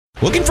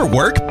Looking for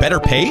work, better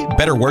pay,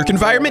 better work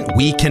environment?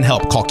 We can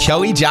help. Call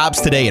Kelly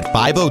Jobs today at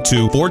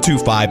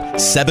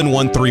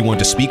 502-425-7131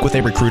 to speak with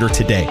a recruiter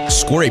today.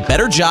 Score a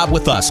better job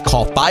with us.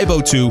 Call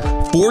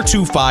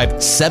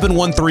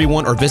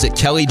 502-425-7131 or visit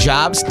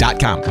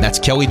kellyjobs.com. That's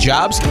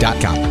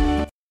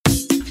kellyjobs.com.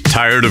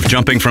 Tired of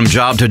jumping from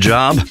job to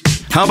job?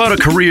 How about a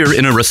career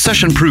in a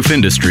recession-proof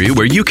industry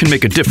where you can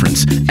make a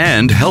difference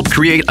and help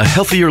create a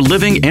healthier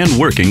living and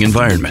working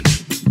environment?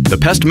 The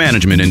pest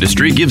management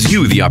industry gives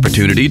you the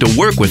opportunity to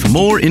work with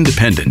more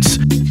independence.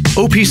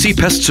 OPC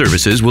Pest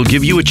Services will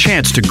give you a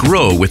chance to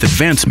grow with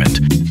advancement.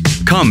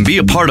 Come be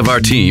a part of our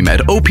team at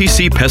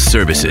OPC Pest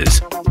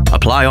Services.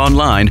 Apply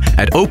online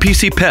at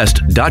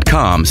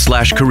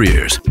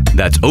opcpest.com/careers.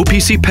 That's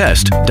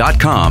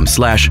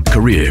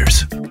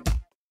opcpest.com/careers.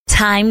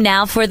 Time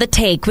now for The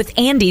Take with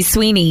Andy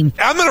Sweeney.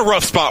 I'm in a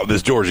rough spot with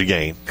this Georgia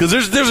game because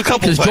there's a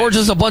couple things. Because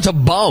Georgia's a bunch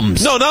of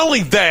bums. No, not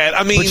only that.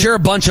 I mean, but you're a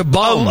bunch of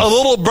bums. A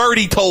little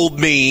birdie told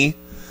me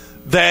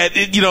that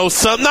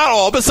some, not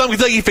all, but some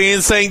Kentucky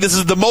fans saying this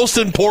is the most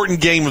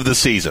important game of the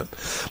season.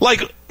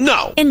 Like,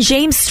 no. And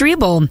James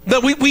Strebel. No,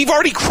 we've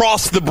already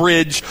crossed the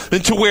bridge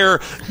into where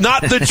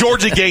not the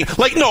Georgia game.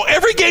 Like, no,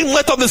 every game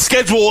left on the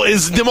schedule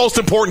is the most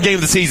important game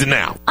of the season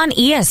now. On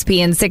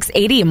ESPN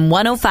 680 and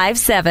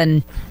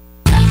 105.7.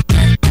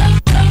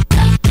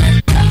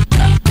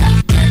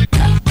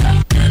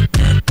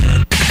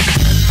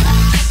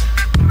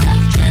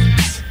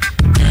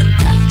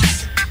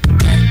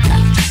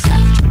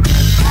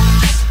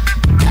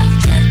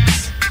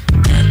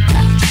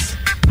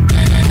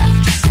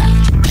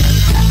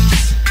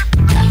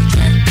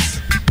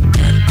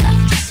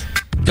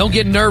 Don't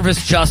get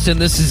nervous, Justin.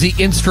 This is the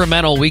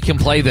instrumental. We can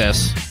play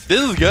this. This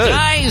is good.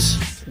 Guys,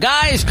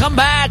 come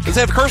back. Does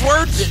it have curse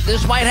words?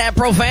 This might have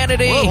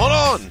profanity. Well, hold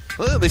on.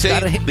 They say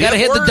gotta hit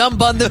the dumb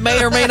button that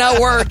may or may not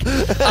work.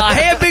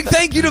 Hey, a big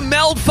thank you to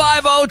Meld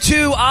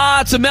 502.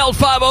 It's a Meld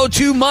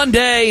 502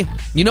 Monday.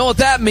 You know what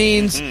that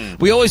means.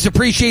 We always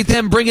appreciate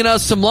them bringing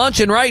us some lunch.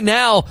 And right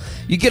now,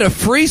 you get a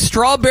free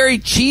strawberry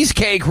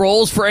cheesecake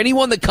rolls for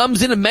anyone that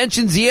comes in and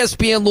mentions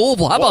ESPN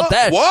Louisville. How about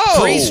that?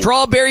 Whoa. Free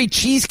strawberry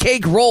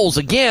cheesecake rolls.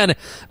 Again,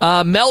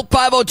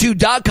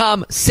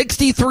 meld502.com,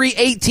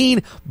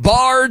 6318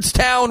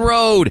 Bardstown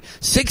Road.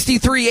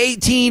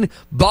 6318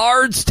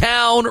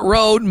 Bardstown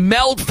Road,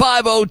 Meld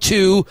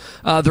 502.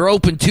 They're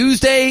open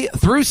Tuesday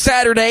through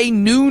Saturday,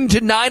 noon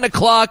to 9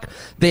 o'clock.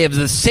 They have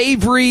the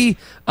savory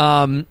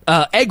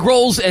egg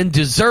rolls and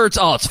desserts.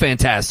 Oh, it's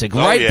fantastic.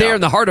 There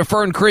in the heart of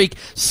Fern Creek,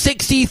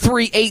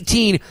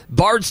 6318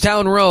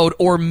 Bardstown Road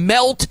or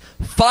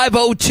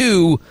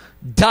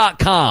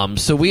melt502.com.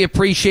 So we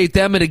appreciate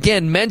them. And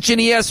again, mention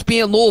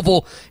ESPN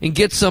Louisville and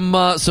get some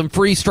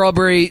free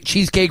strawberry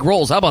cheesecake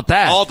rolls. How about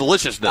that? All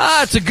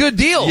deliciousness. It's a good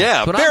deal.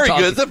 Yeah, very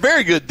good. It's a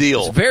very good deal.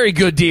 It's a very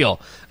good deal.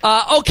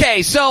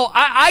 Okay, so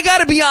I got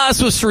to be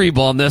honest with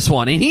Strebel on this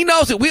one, and he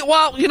knows it.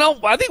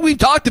 I think we've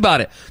talked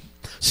about it.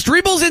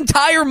 Strebel's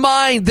entire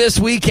mind this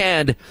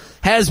weekend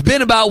has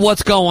been about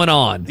what's going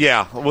on.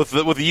 Yeah, with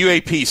the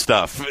UAP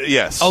stuff.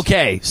 Yes.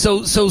 Okay,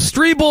 so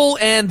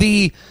Strebel and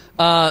the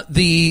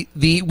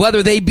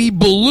whether they be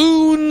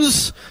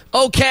balloons,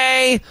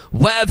 okay,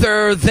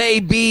 whether they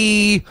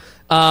be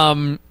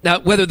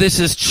whether this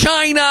is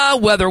China,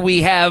 whether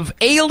we have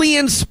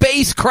alien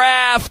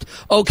spacecraft,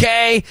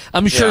 okay?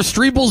 I'm sure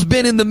Strebel's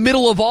been in the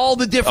middle of all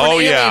the different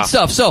alien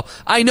stuff. So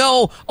I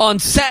know on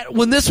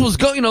when this was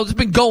it's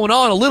been going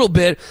on a little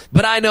bit,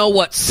 but I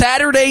know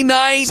Saturday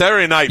night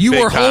you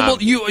were home,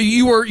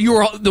 you were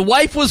the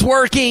wife was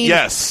working.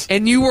 Yes.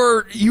 And you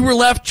were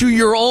left to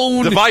your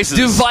own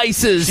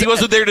devices. She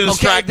wasn't there to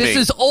distract me. This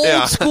is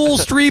old school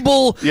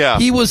Strebel. Yeah.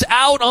 He was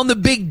out on the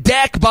big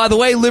deck. By the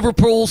way,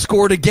 Liverpool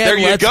scored again. There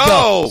you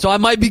go. So I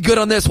might be good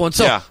on this one.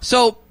 So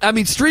I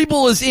mean,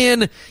 Strebel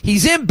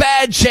he's in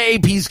bad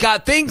shape. He's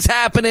got things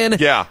happening.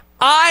 Yeah.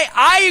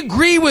 I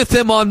agree with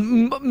him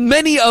on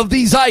many of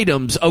these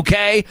items,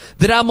 okay?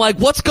 That I'm like,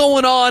 what's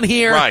going on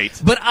here? Right.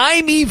 But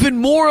I'm even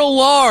more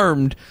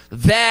alarmed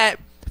that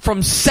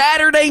from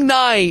Saturday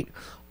night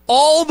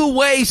all the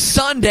way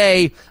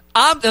Sunday,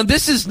 and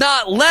this is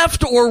not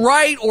left or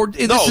right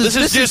this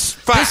is just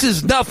fact. This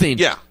is nothing.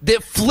 Yeah.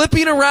 That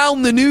flipping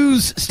around the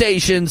news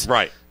stations.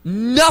 Right.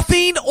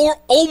 Nothing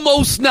or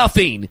almost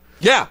nothing.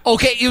 Yeah.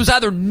 Okay, it was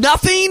either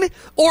nothing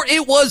or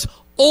it was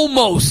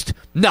almost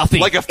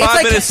nothing. Like a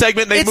 5-minute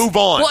segment and they move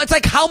on. Well, it's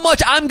like how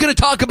much I'm going to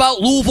talk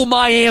about Louisville,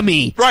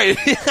 Miami. Right.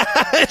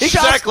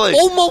 Exactly.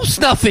 Just almost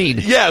nothing.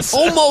 Yes.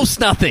 Almost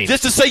nothing.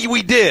 Just to say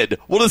we did.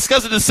 We'll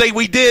discuss it to say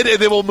we did, and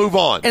then we'll move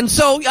on. And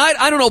so,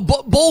 I don't know,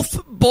 both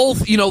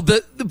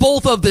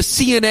both of the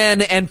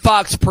CNN and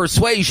Fox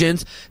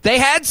persuasions. They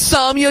had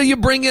some, you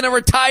bring in a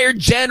retired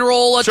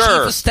general, a chief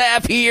of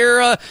staff here,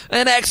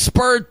 an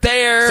expert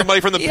there.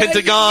 Somebody from the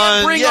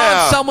Pentagon. You bring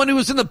on someone who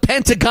was in the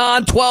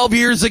Pentagon 12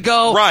 years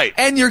ago. Right.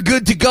 And you're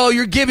good to go.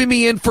 You're giving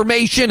me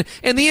information.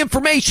 And the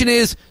information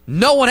is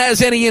no one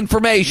has any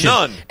information.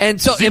 None. And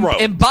so, Zero.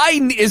 and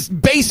Biden is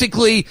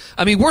basically,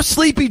 we're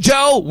Sleepy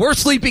Joe, we're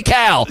Sleepy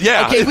Cal.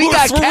 Yeah. Okay, we're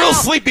Cal. real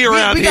sleepy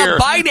around we here. We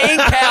got Biden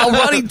and Cal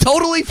running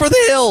totally for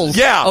the hills.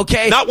 Yeah.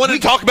 Okay. Not wanting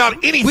to talk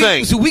about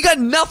anything. So we got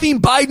nothing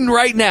Biden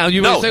right now.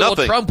 You may say, nothing.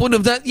 well, Trump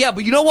wouldn't have done. Yeah,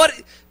 but you know what?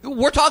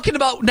 We're talking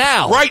about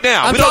now. Right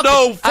now. We don't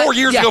know 4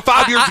 years ago,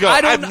 5 years ago.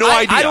 I have no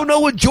idea. I don't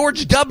know what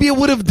George W.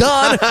 would have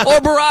done or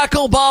Barack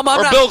Obama.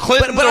 Or Bill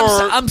Clinton. But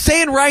I'm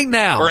saying right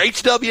now. Or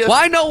H.W. Well,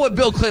 I know what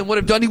Bill Clinton would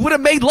have done. He would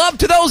have made love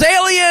to those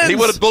aliens. He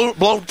would have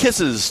blown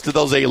kisses to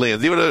those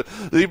aliens.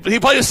 He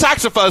played a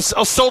saxophone,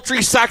 a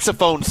sultry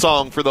saxophone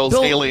song for those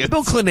aliens.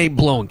 Bill Clinton ain't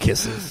blowing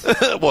kisses.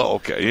 Well,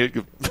 okay.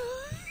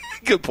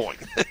 Good point.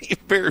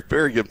 Very,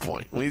 very good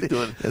point. He's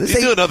doing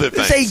other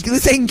things.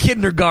 This ain't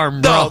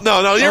kindergarten, bro.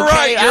 No. You're okay?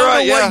 right. You're I don't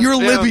right. know what you're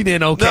living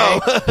in, okay?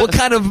 No. What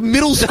kind of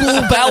middle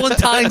school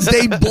Valentine's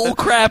Day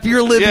bullcrap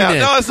you're living in?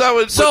 No, that's not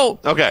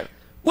what. Okay.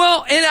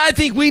 Well, and I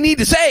think we need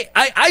to say,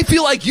 I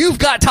feel like you've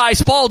got Ty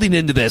Spalding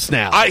into this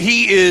now.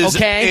 He is.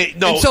 Okay.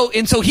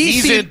 And so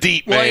he's in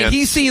deep, man. Well,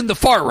 he's seeing the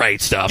far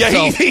right stuff. Yeah,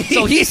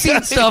 so he's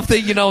seeing stuff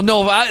that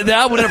that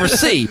I would never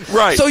see.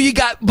 Right. So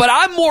but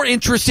I'm more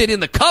interested in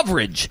the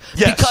coverage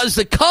because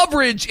the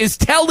coverage is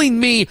telling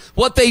me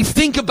what they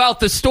think about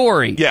the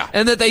story. Yeah.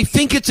 And that they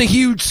think it's a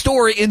huge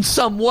story in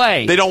some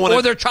way. They don't want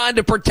or they're trying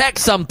to protect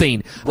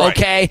something. Right.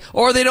 Okay.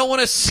 Or they don't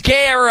want to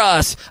scare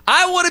us.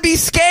 I want to be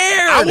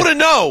scared. I want to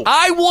know.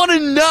 I want to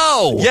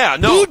know. Yeah,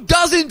 no. Who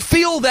doesn't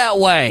feel that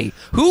way?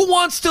 Who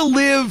wants to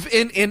live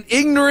in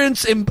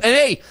ignorance? And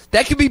hey,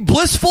 that could be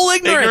blissful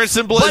ignorance.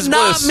 And bliss, but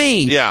not bliss.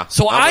 me. Yeah.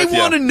 So I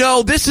want to know.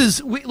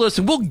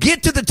 Listen, we'll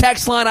get to the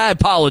text line. I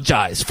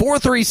apologize.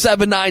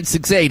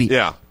 437-9680.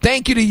 Yeah.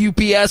 Thank you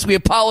to UPS. We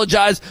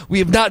apologize. We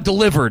have not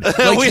delivered.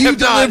 Like We you have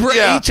not,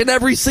 deliver each and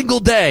every single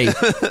day.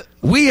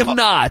 We have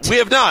not. We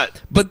have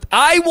not. But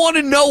I want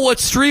to know what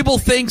Strebel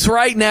thinks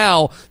right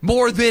now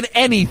more than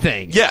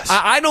anything. Yes.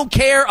 I don't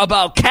care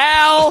about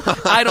Cal.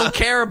 I don't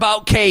care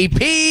about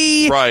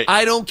KP. Right.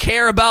 I don't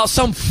care about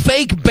some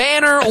fake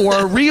banner or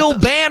a real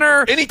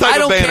banner. Any type I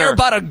don't of banner. care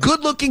about a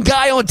good-looking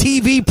guy on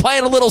TV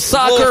playing a little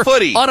soccer Little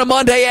footy. on a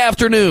Monday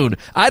afternoon.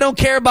 I don't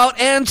care about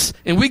Ents,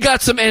 and we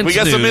got some Ents news.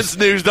 We got some Ents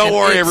news. Don't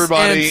worry,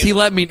 everybody. Ents, he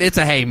let me. It's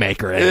a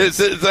haymaker. It's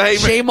a haymaker.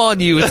 Shame on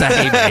you. It's a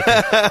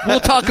haymaker. We'll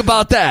talk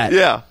about that.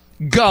 Yeah.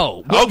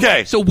 Go.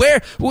 Okay. So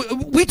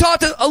we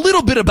talked a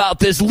little bit about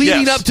this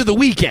leading up to the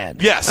weekend.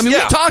 Yes. I mean, we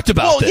talked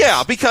about this. Well,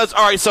 yeah, because,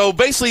 all right, so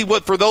basically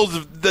for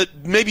those that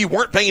maybe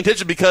weren't paying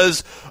attention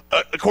because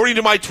according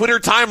to my Twitter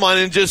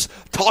timeline and just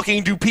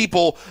talking to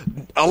people,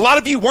 a lot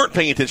of you weren't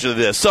paying attention to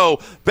this. So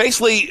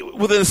basically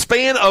within a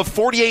span of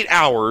 48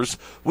 hours,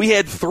 we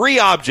had 3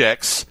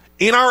 objects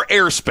in our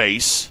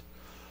airspace.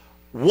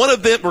 One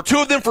of them, or 2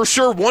 of them for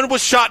sure, one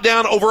was shot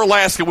down over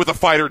Alaska with a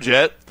fighter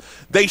jet.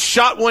 They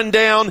shot one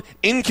down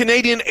in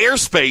Canadian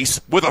airspace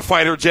with a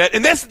fighter jet,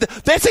 and that's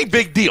a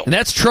big deal. And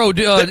that's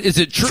Trudeau. Is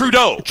it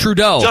Trudeau?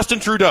 Trudeau.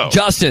 Justin Trudeau.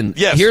 Justin.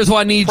 Yes. Here's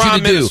what I need Prime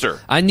you to Minister. do.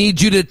 I need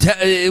you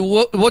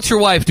to. What's your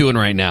wife doing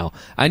right now?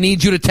 I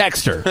need you to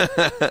text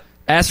her.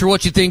 Ask her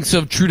what she thinks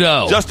of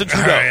Trudeau. Justin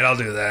Trudeau. All right, I'll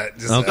do that.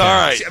 Just, Okay. All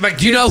right.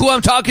 Do you know who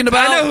I'm talking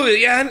about? I know who.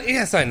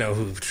 Yes, I know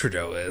who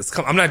Trudeau is.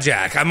 I'm not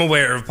Jack. I'm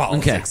aware of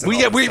politics.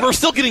 Okay. We're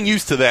still getting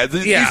used to that.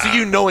 Yeah. Used to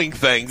you knowing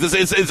things.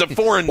 It's a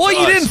foreign. Well, to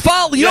you us. didn't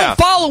follow. You don't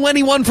follow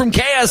anyone from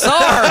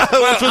KSR.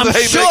 Which was I'm a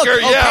haymaker, shook.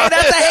 yeah. Okay,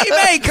 that's a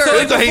haymaker. So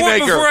It's a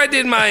haymaker. before I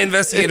did my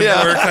investigative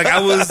Yeah. work, like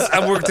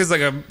I worked as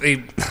like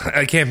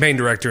a campaign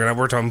director, and I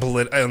worked on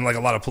like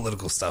a lot of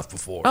political stuff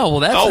before. Oh well,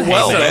 that's Oh a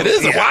well, haymaker. that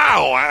is Yeah.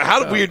 wow.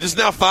 How did we just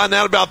now find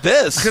out about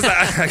this? Because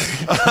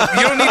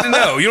you don't need to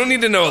know. You don't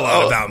need to know a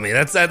lot about me.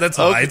 That's why.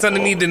 Okay. It's on a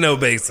need to know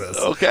basis.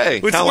 Okay,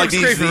 Which kind of like works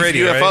these, great for these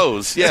radio, right?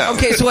 UFOs. Yeah.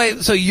 Okay, so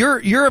wait, so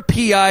you're a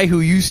PI who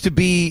used to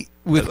be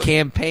with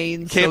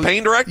campaigns,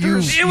 Campaign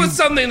directors? It was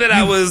something that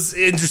I was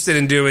interested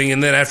in doing,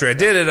 and then after I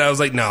did it, I was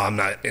like, no, I'm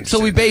not interested. So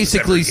we in doing this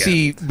basically ever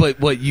again. see, but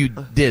what you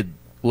did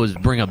was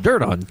bring up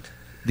dirt on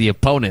the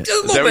opponent. A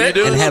that little what you bit,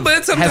 do? a And little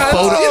bit. Sometimes,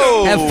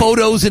 Oh. have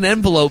photos and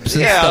envelopes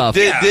and Yeah, stuff.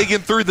 digging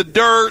through the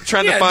dirt,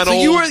 trying to Yeah, find so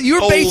old. You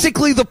were old-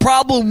 basically the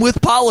problem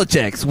with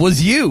politics.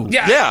 Was you?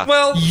 Yeah.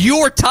 Well,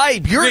 Your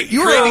type. You're a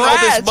creating all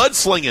this rat.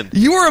 mudslinging.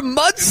 You were a I think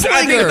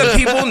mudslinger. the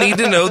people need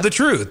to know the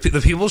truth.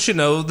 The people should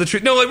know the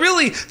truth. No, like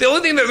really,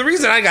 the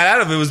reason I got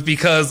out of it was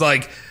because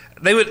like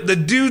the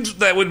dudes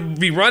that would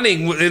be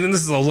running, and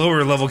this is a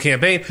lower level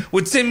campaign,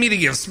 would send me to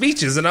give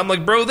speeches, and I'm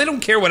like, bro, they don't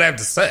care what I have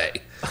to say.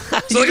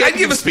 So like, I'd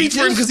give a speech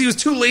for him because he was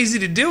too lazy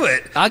to do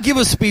it. I'll give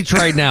a speech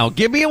right now.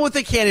 Give me in with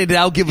the candidate.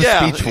 I'll give a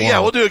speech for him. Yeah,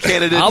 we'll do a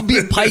candidate. I'll be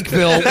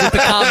Pikeville with the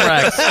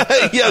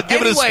Comrex. Yeah,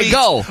 give it a speech. Go.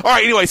 All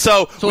right, anyway,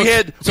 so we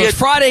had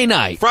Friday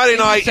night. Friday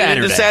night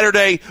and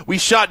Saturday, we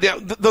shot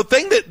down. The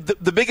thing that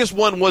the biggest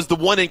one was the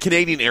one in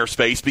Canadian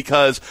airspace,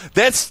 because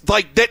that's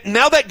like that.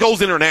 Now that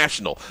goes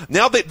international.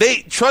 Now that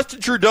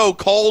Justin Trudeau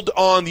called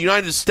on the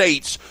United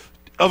States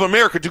of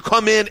America to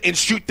come in and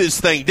shoot this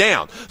thing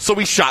down. So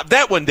we shot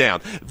that one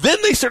down. Then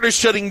they started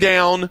shutting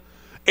down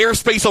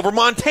airspace over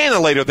Montana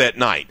later that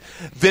night.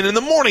 Then in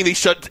the morning, they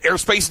shut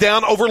airspace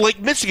down over Lake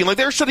Michigan. Like,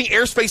 they're shutting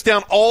airspace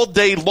down all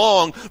day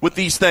long with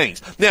these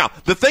things. Now,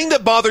 the thing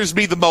that bothers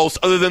me the most,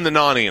 other than the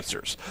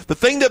non-answers, the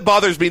thing that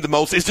bothers me the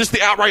most is just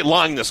the outright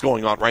lying that's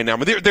going on right now. I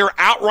mean, they're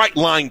outright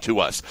lying to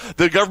us.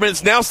 The government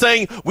is now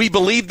saying we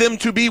believe them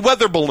to be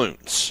weather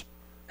balloons.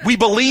 We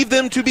believe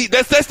them to be,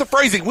 that's the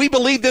phrasing. We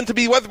believe them to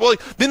be weather balloons.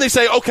 Then they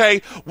say,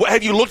 okay,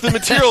 have you looked at the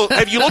material?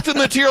 Have you looked at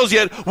the materials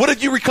yet? What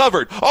have you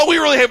recovered? Oh, we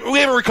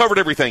haven't recovered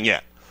everything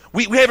yet.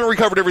 We haven't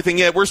recovered everything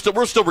yet. We're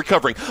still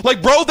recovering.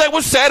 Like, bro, that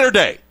was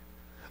Saturday.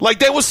 Like,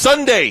 that was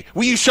Sunday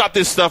when you shot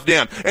this stuff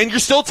down. And you're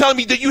still telling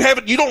me that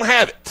you don't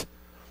have it.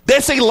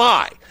 That's a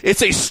lie.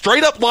 It's a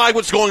straight-up lie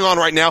what's going on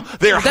right now.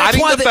 They're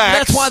hiding the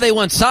facts. That's why they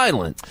went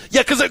silent.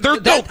 Yeah, because and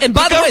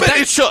by the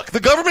way, is shook.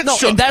 The government's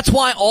shook. And that's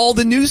why all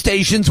the news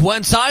stations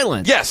went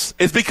silent. Yes,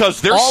 it's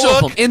because they're all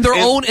shook. Of them.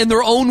 In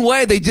their own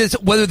way. They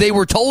just, whether they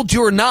were told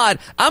to or not,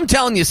 I'm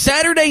telling you,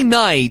 Saturday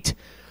night,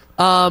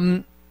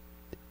 they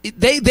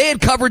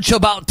had coverage till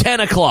about 10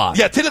 o'clock.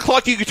 Yeah, 10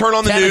 o'clock you could turn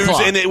on the news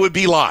and it would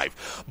be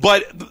live.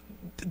 But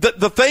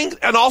the thing,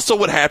 and also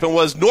what happened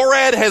was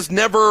NORAD has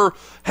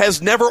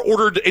never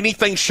ordered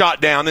anything shot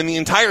down in the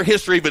entire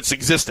history of its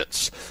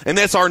existence. And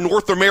that's our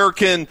North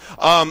American,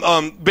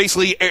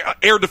 basically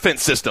air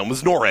defense system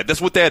was NORAD.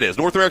 That's what that is,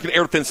 North American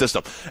Air Defense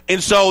System.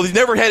 And so they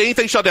never had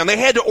anything shot down. They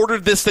had to order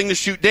this thing to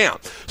shoot down.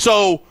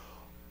 So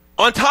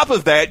on top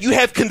of that, you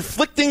have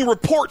conflicting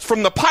reports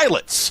from the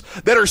pilots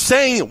that are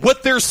saying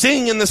what they're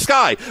seeing in the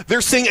sky.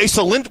 They're seeing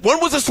one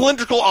was a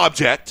cylindrical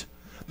object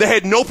that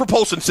had no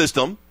propulsion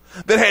system,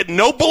 that had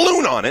no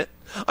balloon on it.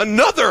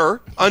 Another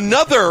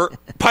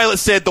pilot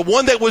said the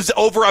one that was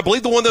over, I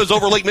believe the one that was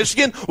over Lake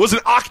Michigan, was an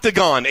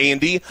octagon,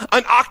 Andy.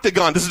 An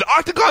octagon. Does an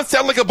octagon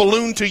sound like a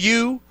balloon to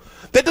you?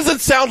 That doesn't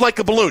sound like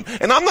a balloon.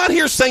 And I'm not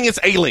here saying it's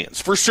aliens,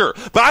 for sure.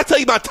 But I tell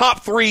you my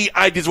top three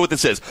ideas what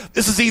this is.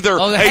 This is either...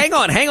 Oh, hang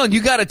on. You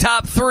got a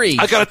top three.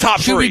 I got a top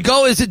three. Should we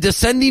go, is it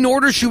descending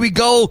order? Should we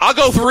go... I'll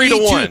go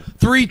 3-1.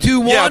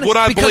 3-2-1? Yeah, what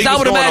I because believe I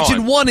would is going imagine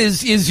on. one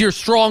is your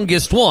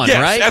strongest one,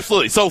 yes, right?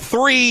 Absolutely. So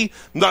third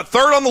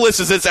on the list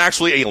is it's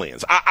actually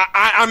aliens.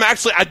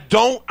 I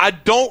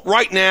don't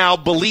right now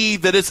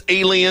believe that it's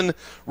alien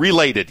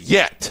related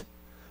yet.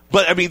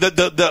 But I mean,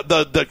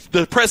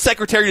 the press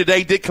secretary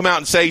today did come out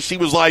and say, she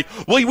was like,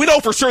 "Well, we know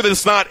for sure that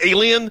it's not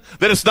alien,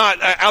 that it's not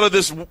out of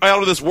this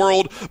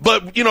world.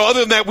 But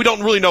other than that, we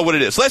don't really know what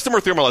it is." So that's number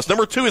 3 on my list.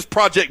 Number 2 is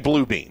Project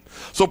Bluebeam.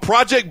 So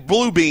Project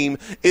Bluebeam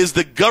is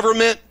the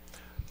government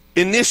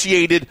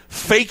initiated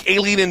fake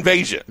alien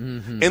invasion.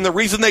 Mm-hmm. And the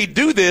reason they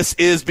do this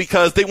is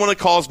because they want to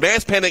cause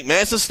mass panic,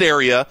 mass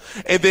hysteria,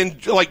 and then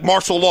like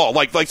martial law,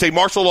 like say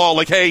martial law,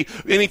 like, hey,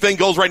 anything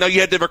goes right now,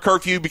 you had to have a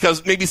curfew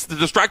because maybe it's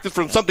distracted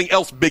from something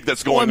else big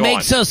that's going on.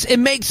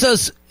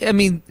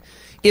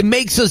 It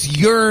makes us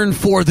yearn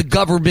for the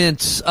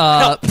government's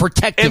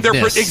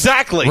protectiveness.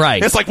 Exactly.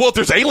 Right. It's like, well, if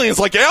there's aliens,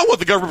 like, yeah, I want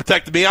the government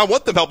protecting me. I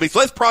want them helping me.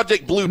 So that's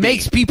Project Bluebeam.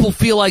 Makes people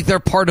feel like they're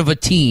part of a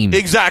team.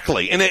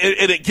 Exactly. And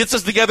it gets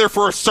us together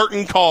for a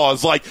certain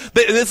cause. Like, and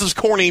this is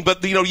corny,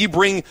 but,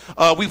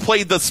 we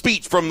played the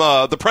speech from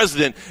the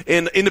president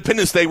in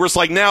Independence Day where it's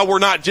like, now we're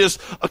not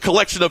just a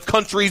collection of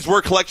countries, we're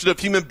a collection of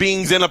human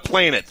beings and a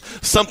planet.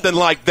 Something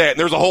like that. And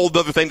there's a whole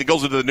other thing that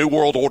goes into the New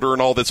World Order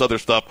and all this other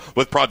stuff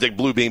with Project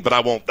Bluebeam, but I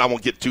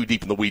won't get too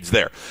deep in the weeds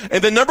there.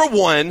 And then number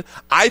 1,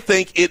 I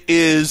think it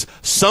is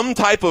some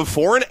type of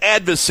foreign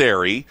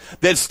adversary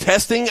that's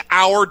testing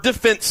our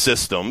defense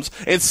systems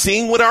and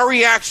seeing what our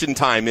reaction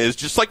time is,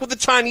 just like with the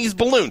Chinese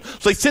balloon.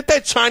 So they sent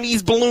that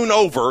Chinese balloon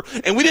over,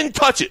 and we didn't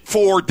touch it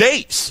for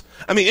days.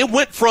 I mean, it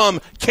went from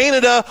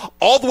Canada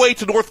all the way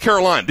to North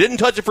Carolina. Didn't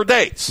touch it for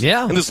days.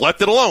 Yeah. And just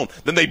left it alone.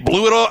 Then they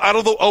blew it out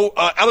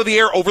of the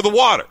air over the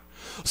water.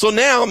 So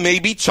now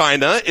maybe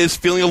China is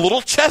feeling a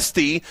little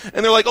chesty,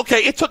 and they're like,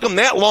 okay, it took them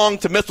that long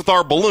to mess with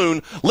our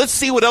balloon. Let's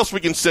see what else we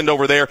can send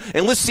over there,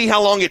 and let's see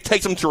how long it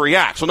takes them to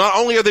react. So not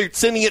only are they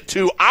sending it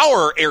to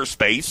our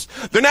airspace,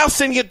 they're now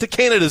sending it to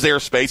Canada's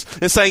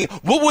airspace and saying,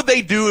 what would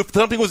they do if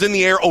something was in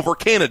the air over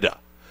Canada?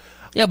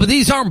 Yeah, but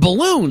these aren't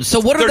balloons. So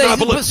what are They're they? not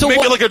balloons. So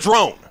maybe like a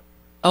drone.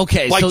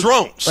 Okay, like so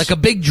drones. Like a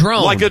big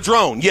drone. Like a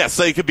drone. Yes,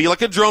 they could be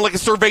like a drone, like a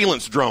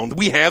surveillance drone.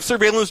 We have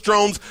surveillance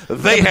drones.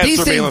 They have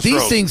surveillance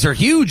drones. These things are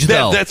huge,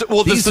 though. That's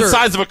the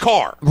size of a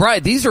car.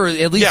 Right. These are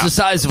at least the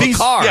size of a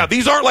car. Yeah,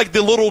 these aren't like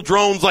the little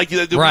drones like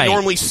that we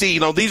normally see.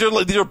 These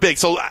are big.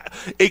 So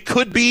it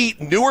could be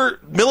newer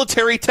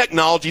military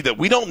technology that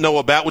we don't know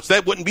about, which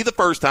that wouldn't be the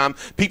first time.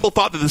 People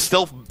thought that the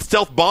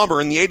stealth bomber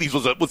in the 80s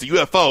was a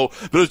UFO,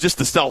 but it was just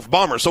the stealth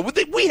bomber. So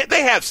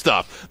they have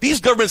stuff.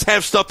 These governments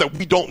have stuff that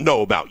we don't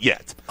know about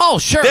yet. Oh,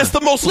 sure. That's the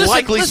most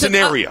likely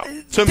scenario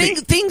to me.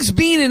 Things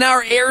being in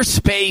our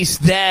airspace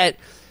that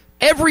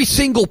every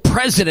single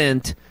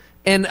president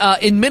and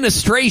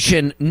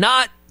administration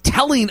not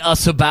telling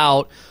us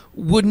about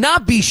would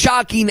not be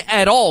shocking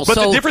at all. But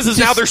the difference is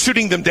now they're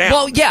shooting them down.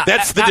 Well, yeah.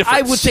 That's the difference.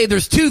 I would say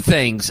there's two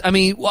things. I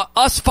mean,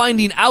 us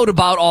finding out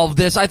about all of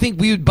this, I think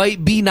we would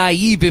be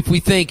naive if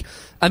we think,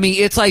 I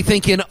mean, it's like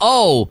thinking,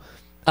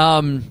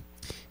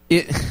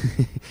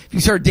 if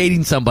you start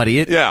dating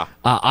somebody,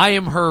 I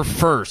am her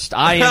first.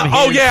 I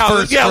am his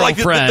first girlfriend. Like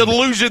the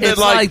delusion. It's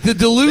like the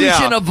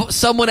delusion of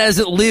someone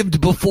hasn't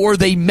lived before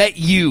they met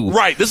you.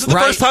 Right. This is the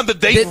first time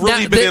that they've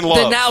really been in love.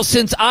 That now,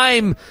 since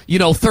I'm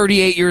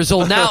 38 years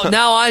old,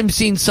 now I'm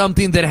seeing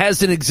something that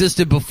hasn't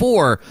existed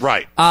before.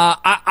 Right.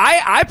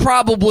 I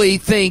probably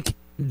think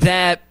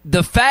that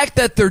the fact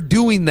that they're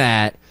doing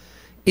that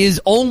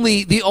is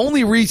the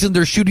only reason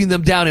they're shooting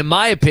them down, in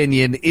my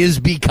opinion, is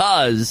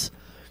because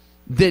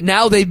that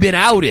now they've been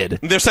outed.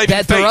 They're saving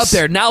that they're up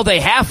there. Now they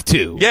have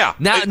to. Yeah.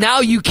 Now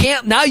you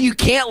can't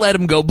let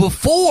them go.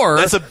 Before,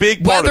 that's a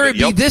big part whether of it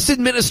be this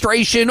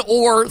administration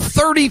or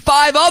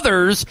 35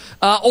 others,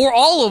 or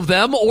all of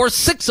them, or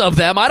 6 of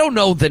them, I don't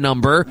know the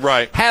number.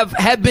 Right.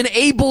 Have been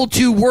able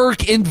to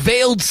work in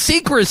veiled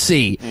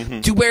secrecy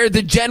to where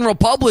the general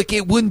public,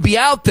 it wouldn't be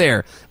out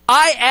there.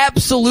 I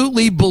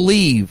absolutely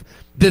believe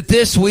that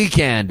this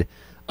weekend,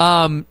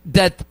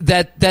 that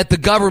the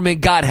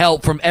government got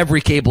help from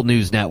every cable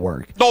news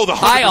network. Oh, the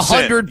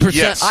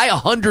 100%. I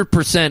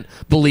 100%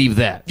 believe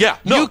that. Yeah,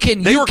 no,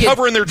 they were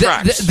covering their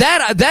tracks.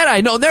 That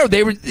I know. No,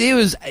 it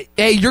was.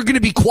 Hey, you're going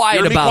to be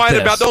quiet about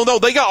this. No,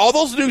 they got all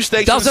those news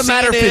stations. Doesn't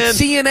matter if it's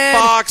CNN,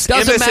 Fox,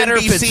 doesn't MSNBC, matter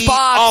if it's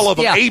Fox, all of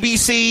them,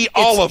 ABC,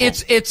 all of them.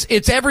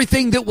 It's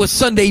everything that was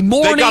Sunday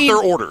morning. They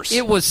got their orders.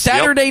 It was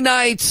Saturday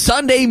night,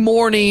 Sunday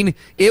morning.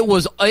 It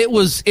was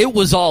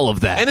all of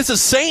that. And it's the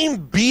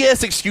same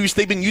BS excuse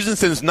they've been using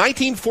since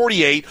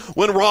 1948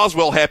 when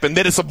Roswell happened,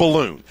 that it's a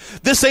balloon.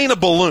 This ain't a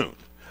balloon.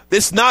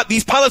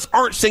 These pilots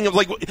aren't saying,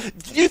 like,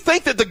 do you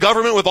think that the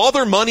government, with all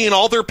their money and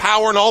all their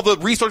power and all the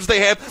resources they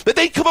have, that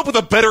they'd come up with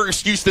a better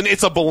excuse than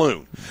it's a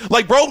balloon?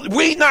 Like, bro,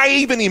 we ain't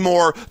naive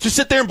anymore to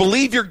sit there and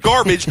believe your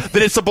garbage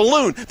that it's a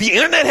balloon. The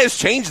internet has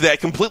changed that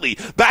completely.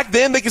 Back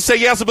then, they could say,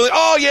 yeah, it's a balloon.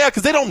 Oh, yeah,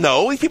 because they don't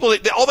know. These people,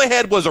 all they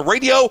had was a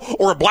radio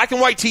or a black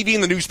and white TV in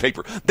the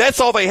newspaper.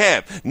 That's all they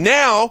have.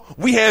 Now,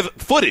 we have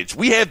footage.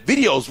 We have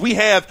videos. We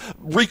have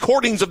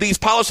recordings of these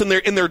pilots in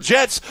their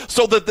jets,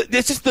 so that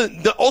it's just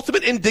the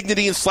ultimate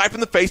indignity and slap in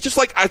the face. Just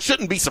like I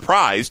shouldn't be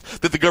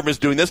surprised that the government's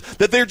doing this,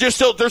 that they're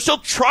still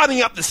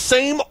trotting out the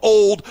same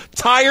old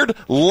tired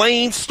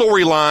lame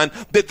storyline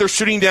that they're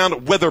shooting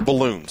down weather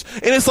balloons.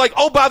 And it's like,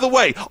 oh, by the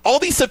way, all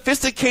these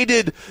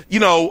sophisticated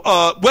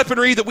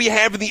weaponry that we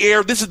have in the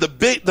air, this is the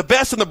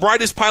best and the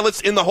brightest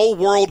pilots in the whole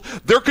world.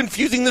 They're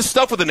confusing this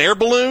stuff with an air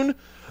balloon.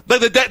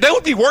 That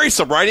would be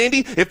worrisome, right,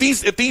 Andy? If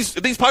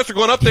these pilots are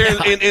going up there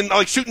and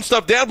like shooting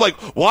stuff down, like,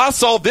 well, I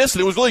saw this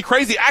and it was really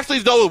crazy. Actually,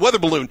 it's a weather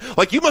balloon.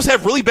 Like, you must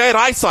have really bad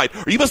eyesight,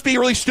 or you must be a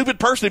really stupid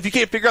person if you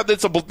can't figure out that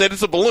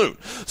it's a balloon.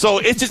 So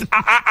it's just,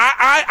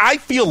 I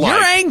feel like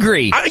you're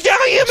angry. I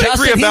am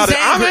angry about it.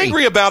 I'm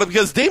angry about it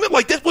because, damn it,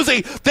 like that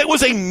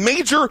was a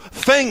major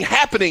thing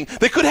happening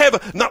that could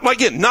have not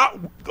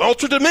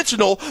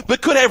ultra-dimensional,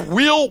 but could have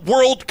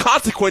real-world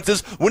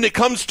consequences when it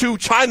comes to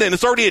China, and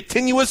it's already a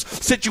tenuous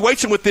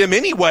situation with them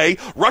anyway.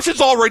 Russia's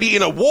already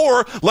in a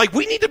war. Like,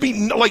 we need to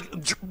be, like,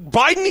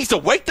 Biden needs to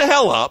wake the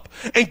hell up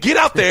and get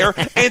out there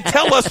and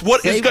tell us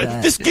what is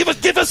good. Just give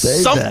us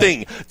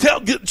something.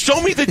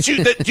 Show me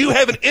that you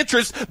have an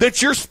interest,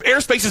 that your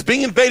airspace is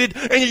being invaded,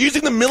 and you're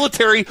using the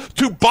military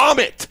to bomb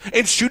it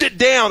and shoot it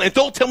down, and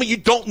don't tell me you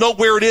don't know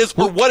where it is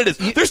or what it is.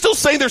 They're still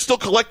saying they're still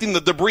collecting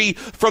the debris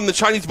from the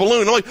Chinese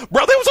balloon. I'm like,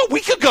 bro, that was a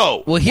week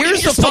ago. Well,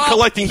 here's the still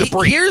collecting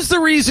debris. Here's the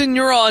reason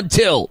you're on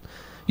tilt.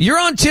 You're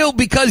on tilt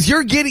because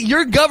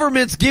your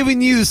government's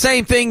giving you the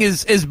same thing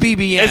as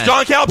BBN. As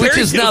John Calipari, which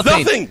is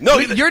nothing. No,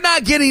 you're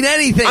not getting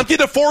anything. I'm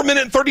getting a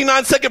 4-minute and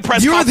 39-second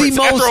press conference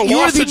after a loss to Georgia.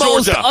 You're the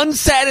most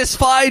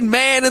unsatisfied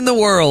man in the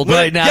world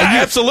right now.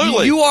 Yeah,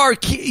 absolutely. You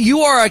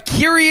are a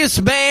curious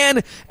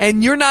man,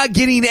 and you're not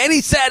getting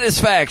any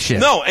satisfaction.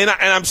 No, and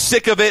I'm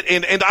sick of it,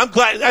 and I'm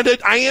glad.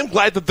 I am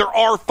glad that there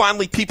are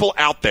finally people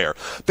out there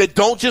that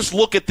don't just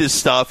look at this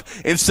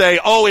stuff and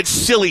say, "Oh, it's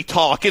silly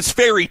talk, it's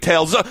fairy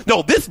tales."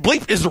 No, this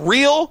bleep is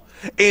real,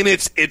 and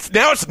it's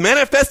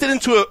manifested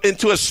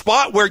into a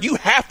spot where you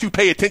have to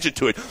pay attention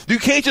to it. You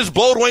can't just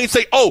blow it away and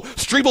say, "Oh,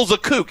 Strebel's a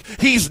kook.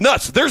 He's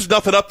nuts." There's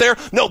nothing up there.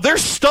 No,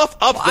 there's stuff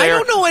up there. I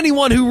don't know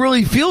anyone who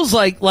really feels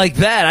like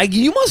that.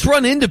 You must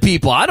run into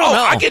people. I don't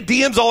know. I get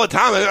DMs all the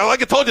time.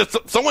 Like I told you,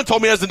 someone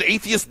told me I was an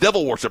atheist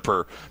devil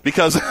worshiper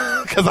because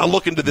I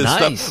look into this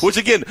stuff. Which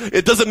again,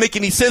 it doesn't make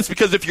any sense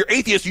because if you're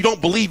atheist, you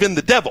don't believe in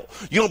the devil.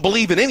 You don't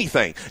believe in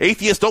anything.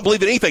 Atheists don't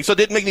believe in anything, so it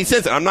didn't make any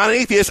sense. I'm not an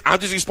atheist. I'm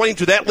just explaining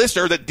to that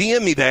listener that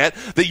DM'd me that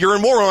you're a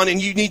moron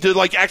and you need to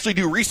actually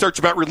do research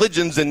about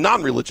religions and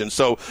non-religions.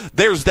 So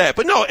there's that.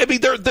 But no, I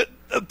mean,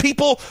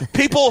 people.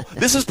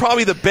 This is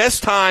probably the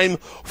best time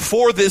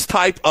for this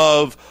type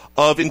of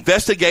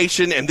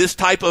investigation and this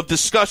type of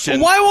discussion.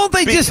 Why won't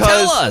they just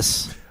tell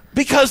us?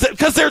 Because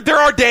they're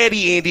our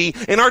daddy, Andy,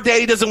 and our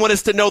daddy doesn't want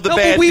us to know the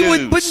bad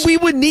news. But we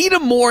would need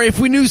them more if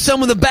we knew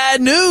some of the bad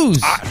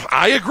news.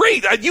 I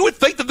agree. You would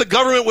think that the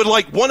government would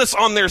want us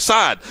on their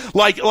side,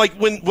 like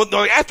when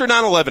after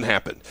 9/11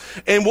 happened.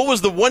 And what was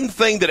the one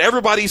thing that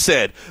everybody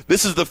said?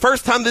 This is the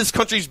first time this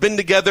country's been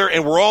together,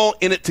 and we're all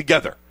in it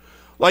together.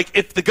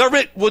 If the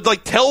government would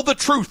tell the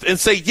truth and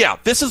say, yeah,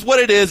 this is what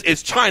it is.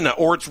 It's China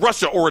or it's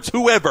Russia or it's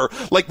whoever.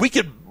 We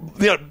could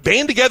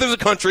band together as a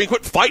country and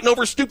quit fighting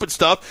over stupid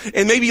stuff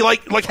and maybe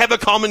have a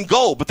common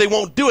goal. But they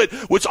won't do it,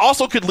 which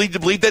also could lead to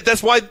believe that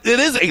that's why it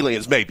is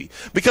aliens, maybe,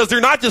 because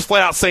they're not just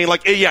flat out saying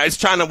hey, yeah, it's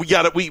China. We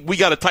got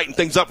to tighten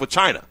things up with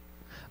China.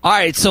 All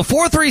right, so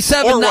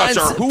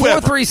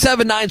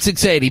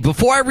 437-9680.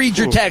 Before I read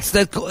your text,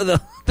 the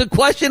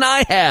question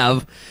I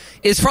have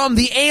is from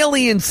the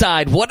alien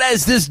side. What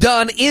has this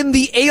done in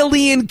the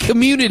alien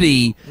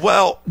community?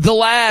 Well, the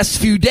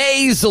last few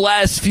days, the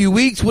last few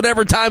weeks,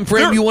 whatever time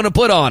frame you want to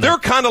put on it. They're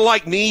kind of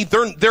like me.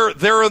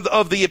 They're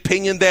of the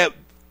opinion that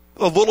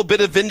a little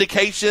bit of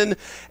vindication,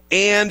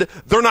 and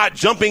they're not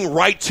jumping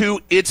right to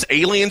it's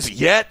aliens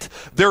yet.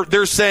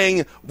 They're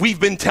saying we've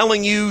been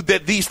telling you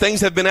that these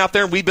things have been out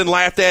there and we've been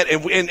laughed at,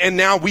 and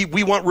now we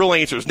want real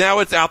answers. Now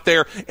it's out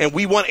there and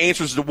we want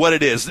answers to what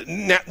it is.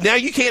 Now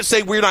you can't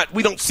say we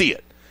don't see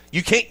it.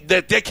 You can't.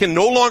 That can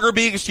no longer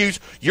be an excuse.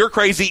 You're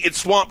crazy. It's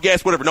swamp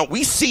gas. Whatever. No,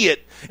 we see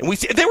it, and we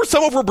see. There were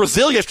some over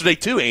Brazil yesterday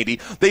too,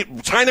 Andy.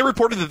 China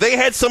reported that they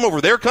had some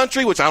over their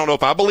country, which I don't know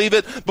if I believe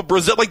it. But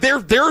Brazil, there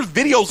are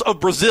videos of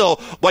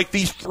Brazil,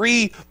 these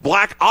 3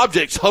 black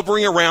objects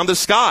hovering around the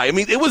sky. I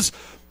mean, it was.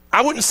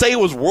 I wouldn't say it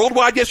was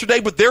worldwide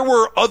yesterday, but there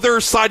were other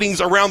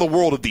sightings around the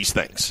world of these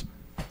things.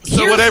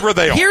 So whatever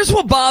they are. Here's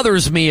what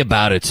bothers me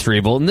about it,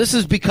 Strebel, and this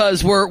is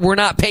because we're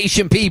not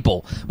patient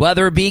people.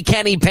 Whether it be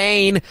Kenny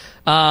Payne,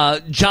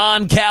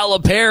 John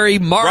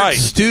Calipari, Mark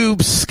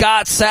Stoops,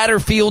 Scott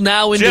Satterfield,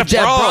 now into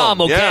Jeff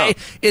Brom, okay,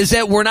 is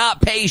that we're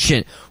not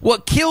patient.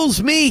 What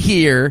kills me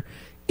here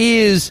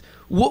is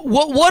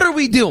what are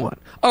we doing?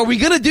 Are we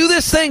going to do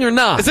this thing or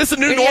not? Is this a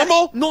new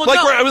normal? No. Am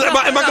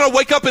I going to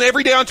wake up and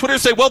every day on Twitter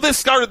say, well,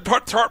 this part of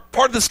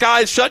the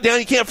sky is shut down,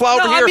 you can't fly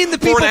over here the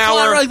people for an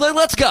hour?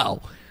 Let's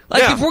go.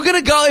 If we're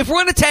gonna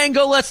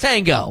tango, let's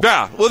tango.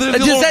 Yeah. Well, does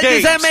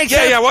that make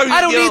sense? Yeah. I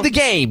don't need the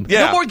game.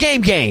 Yeah. No more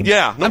game.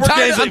 Yeah. I'm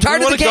tired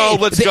of the game.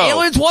 Let's the go.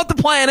 aliens want the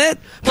planet.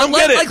 Come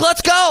get it.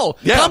 Let's go.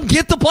 Yeah. Come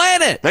get the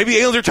planet. Maybe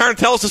aliens are trying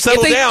to tell us to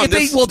settle down.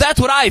 Well, that's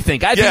what I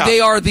think. I think they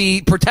are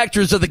the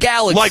protectors of the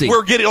galaxy.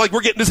 We're getting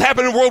this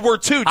happened in World War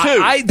II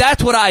too.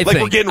 That's what I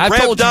think. We're getting I've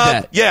revved up.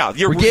 That. Yeah.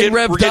 We're getting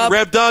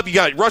revved up. You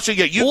got Russia.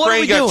 You got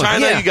Ukraine. You got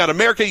China. You got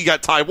America. You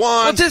got Taiwan.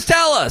 Well, just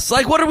tell us.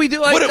 What are we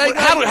doing?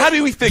 How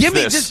do we fix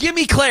this? Just give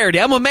me clarity.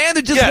 I'm a man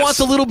that just wants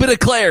a little bit of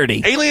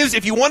clarity. Aliens,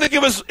 if you want to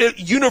give us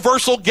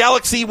universal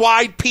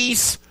galaxy-wide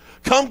peace,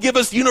 come give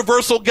us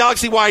universal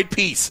galaxy-wide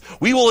peace.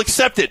 We will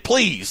accept it.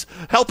 Please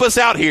help us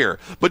out here,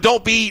 but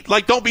don't be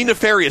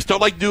nefarious.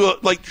 Don't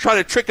try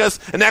to trick us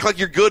and act like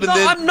you're good and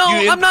I'm not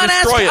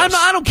destroy asking. us.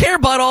 I don't care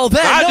about all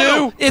that. I do.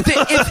 No.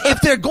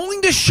 If they're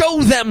going to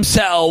show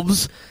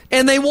themselves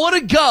and they want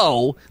to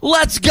go,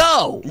 let's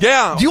go.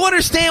 Yeah. Do you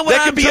understand what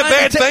I'm trying to say? That could be a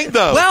bad thing,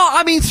 though. Well,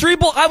 I mean,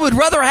 Strebel, I would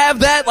rather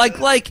have that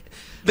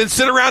than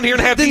sit around here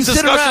and have these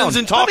discussions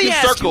and talk in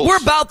circles. We're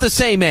about the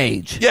same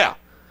age. Yeah.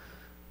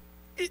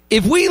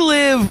 If we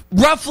live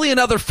roughly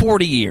another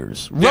 40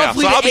 years,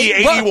 roughly I'll be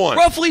 81.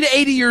 Roughly to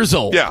 80 years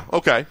old. Yeah,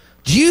 okay.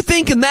 Do you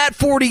think in that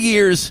 40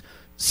 years,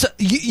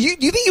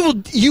 you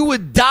think you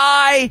would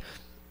die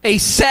a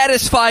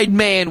satisfied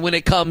man when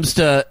it comes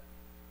to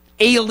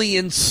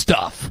alien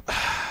stuff?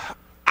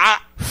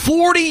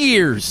 40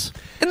 years.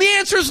 And the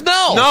answer is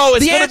no. No,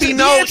 it's going to be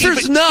no. The answer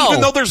is no.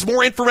 Even though there's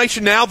more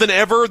information now than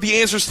ever,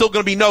 the answer is still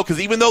going to be no. Because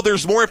even though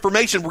there's more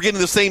information, we're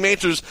getting the same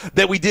answers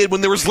that we did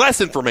when there was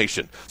less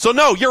information. So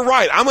no, you're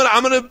right. I'm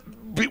gonna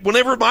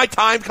whenever my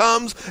time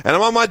comes and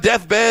I'm on my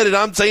deathbed and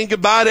I'm saying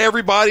goodbye to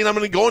everybody and I'm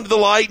going to go into the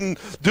light and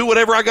do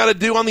whatever I got to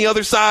do on the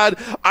other side,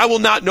 I will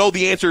not know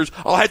the answers.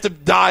 I'll have to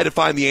die to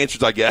find the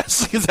answers, I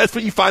guess, because that's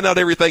when you find out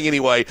everything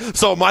anyway.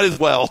 So might as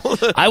well.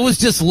 I was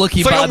just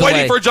looking. So I'm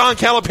waiting for John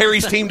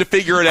Calipari's team to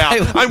figure it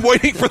out. I'm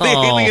waiting for the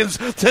aliens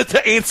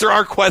to answer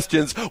our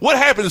questions. What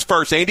happens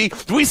first, Andy?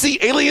 Do we see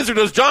aliens or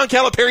does John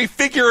Calipari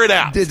figure it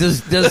out? Do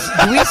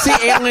we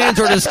see aliens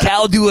or does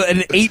Cal do an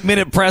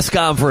 8-minute press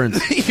conference?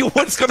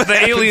 What's going to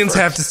happen? The aliens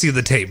have to see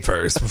the tape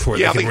first before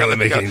they can really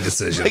make any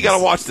decisions. They got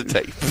to watch the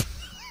tape.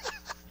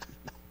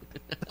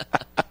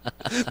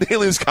 The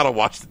aliens got to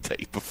watch the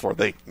tape before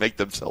they make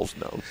themselves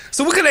known.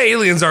 So what kind of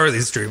aliens are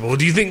these, Streeble?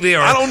 Do you think they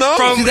are I don't know.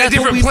 from a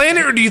different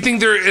planet, or do you think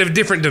they're in a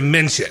different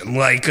dimension,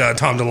 like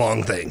Tom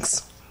DeLonge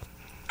thinks?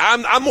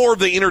 I'm more of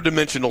the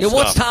interdimensional stuff.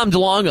 What's Tom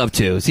DeLonge up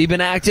to? Has he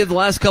been active the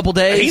last couple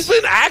days? He's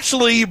been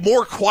actually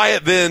more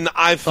quiet than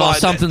I thought.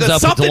 Something's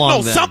up with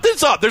DeLonge. No,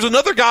 something's up. There's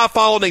another guy I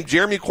follow named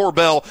Jeremy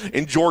Corbell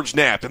and George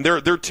Knapp, and they're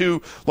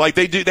two they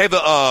have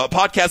a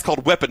podcast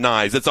called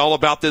Weaponized. It's all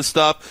about this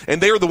stuff,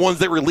 and they were the ones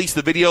that released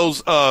the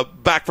videos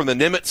back from the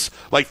Nimitz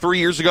like 3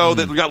 years ago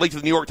that got leaked to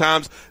the New York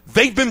Times.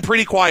 They've been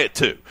pretty quiet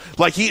too.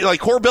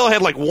 Corbell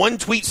had one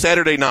tweet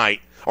Saturday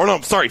night. Or no,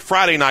 I'm sorry,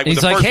 Friday night.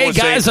 He's like, hey,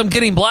 guys, I'm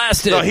getting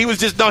blasted. No, he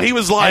was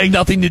like... Had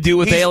nothing to do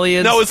with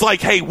aliens. No, it's like,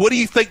 hey, what do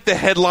you think the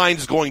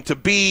headline's going to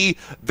be?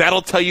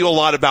 That'll tell you a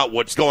lot about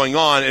what's going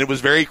on. And it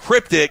was very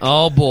cryptic.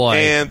 Oh, boy.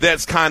 And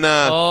that's kind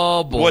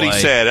of what he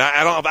said.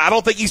 I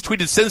don't think he's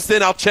tweeted since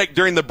then. I'll check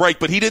during the break.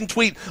 But he didn't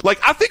tweet.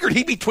 I figured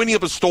he'd be tweeting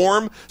up a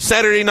storm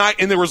Saturday night,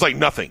 and there was,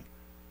 nothing.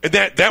 And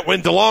that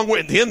when DeLonge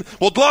went in,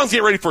 DeLonge's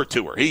getting ready for a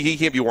tour. He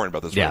can't be worrying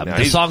about this right now.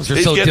 The songs are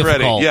so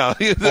difficult. Yeah.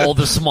 All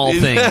the small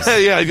things.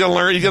 Yeah, he's got to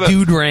learn.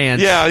 Dude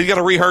Ranch. Yeah, he's got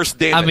to rehearse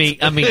dance. I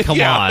mean,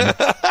 come on.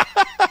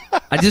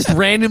 I just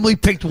randomly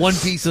picked one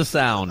piece of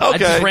sound. Okay. I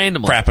just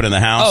randomly. Crapping in the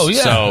house. Oh,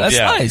 yeah. So, that's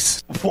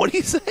nice. What do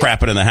you say?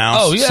 Crapping in the house.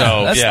 Oh, yeah.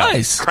 So, that's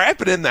nice.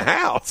 Crapping in the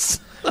house.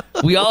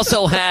 We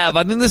also have,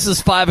 I think this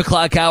is 5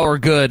 o'clock hour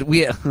good.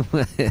 We had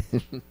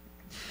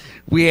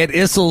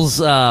Issel's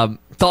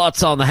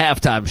thoughts on the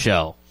halftime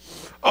show.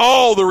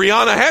 Oh, the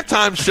Rihanna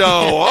halftime show.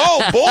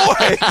 Oh,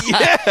 boy.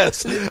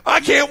 Yes.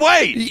 I can't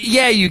wait.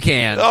 Yeah, you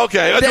can.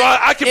 Okay.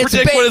 I can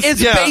predict what it's...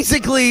 It's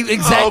basically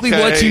exactly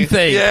what you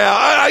think.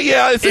 Yeah.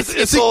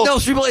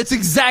 It's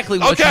exactly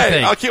what you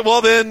think. Okay,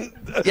 well then...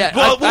 Yeah,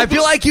 I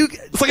feel like you...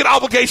 It's like an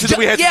obligation that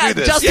we had to do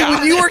this. Justin,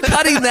 when you were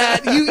cutting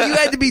that, you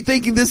had to be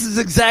thinking this is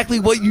exactly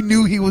what you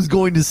knew he was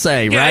going to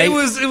say, right?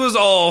 Yeah, it was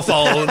all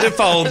followed. It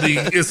followed the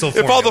Issel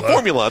formula. It followed the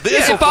formula. The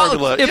Issel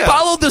formula. It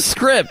followed the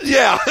script.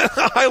 Yeah,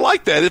 I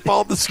like that. It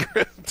followed the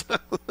script.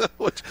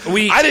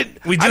 We do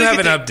have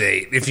an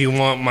update if you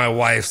want my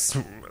wife's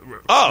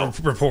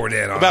report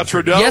in on about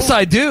Trudeau. Yes,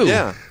 I do.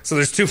 Yeah. So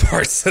there's two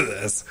parts to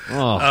this.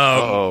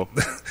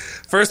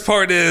 First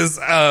part is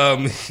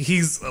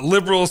he's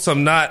liberal, so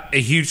I'm not a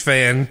huge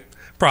fan.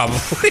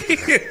 Probably.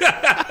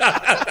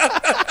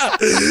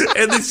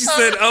 And then she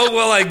said, oh,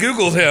 well, I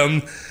Googled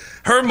him.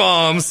 Her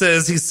mom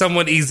says he's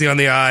somewhat easy on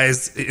the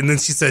eyes. And then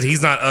she said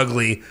he's not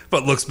ugly,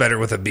 but looks better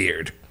with a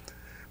beard.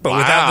 But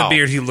without the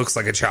beard, he looks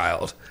like a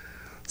child.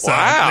 So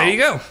there you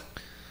go.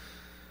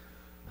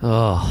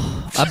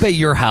 Oh, I bet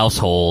your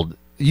household,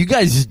 you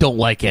guys just don't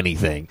like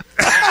anything.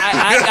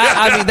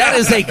 I mean, that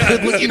is a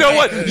good look. You know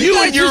what? You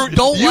and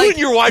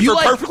your wife are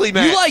perfectly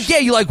matched.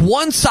 You like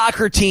one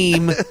soccer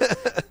team,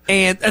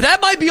 and that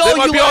might be all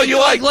you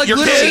like. Your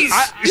kids.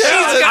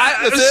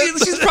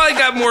 She's probably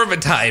got more of a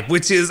type,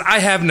 which is I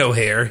have no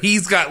hair.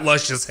 He's got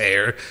luscious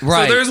hair.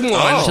 Right. So there's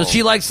one. So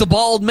she likes the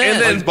bald man.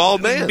 And then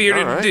bald man.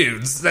 Bearded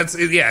dudes. That's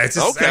it's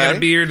just I got a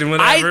beard and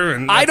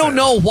whatever. I don't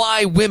know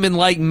why women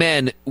like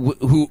men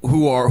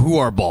who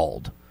are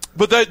bald.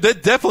 But that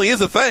definitely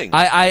is a thing.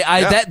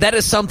 That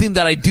is something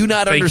that I do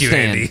not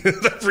understand. Thank you,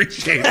 Andy. I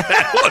appreciate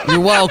that one.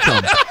 You're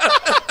welcome.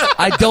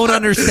 I don't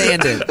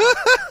understand it.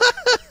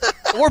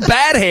 Or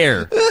bad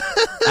hair.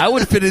 I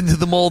would fit into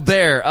the mold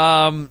there.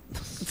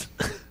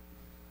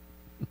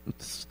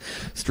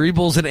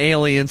 Streeble's an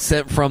alien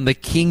sent from the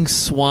king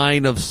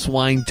swine of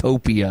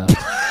Swinetopia.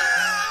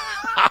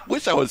 I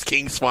wish I was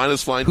King Swine of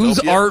Swinetopia. Who's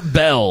Art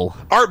Bell?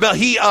 Art Bell.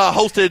 He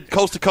hosted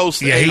Coast to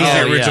Coast. Yeah, he's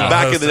the original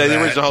back host in the day. of The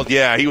that. original host.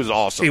 Yeah, he was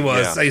awesome. He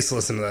was. Yeah. I used to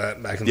listen to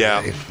that back in the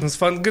day. It was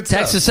fun. Good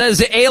Texas stuff. says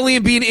the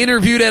alien being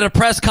interviewed at a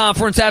press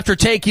conference after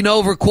taking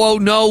over,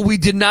 quote, no, we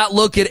did not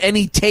look at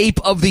any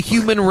tape of the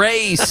human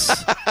race.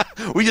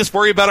 We just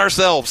worry about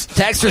ourselves.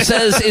 Texter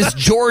says, is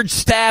George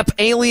Stapp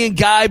alien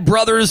guy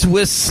brothers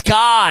with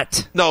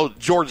Scott? No,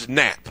 George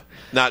Knapp.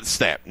 Not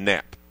Stapp.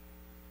 Knapp.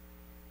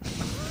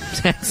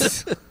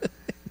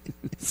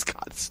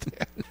 Scott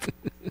Stapp.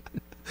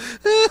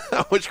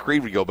 I wish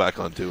Creed would go back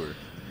on tour.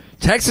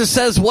 Texas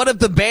says, what if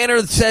the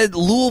banner said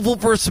Louisville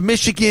versus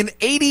Michigan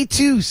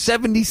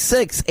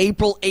 82-76,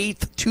 April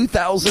 8th,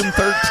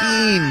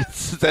 2013?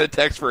 Is that a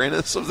text for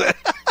Ennis? Was that?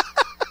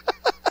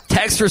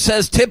 Texter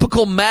says,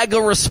 typical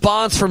MAGA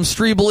response from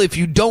Strebel. If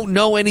you don't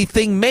know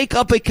anything, make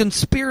up a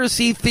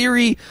conspiracy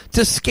theory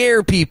to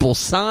scare people.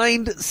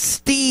 Signed,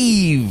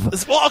 Steve.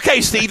 Well,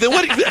 okay, Steve. Then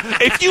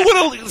if you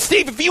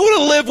want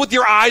to live with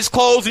your eyes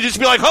closed and just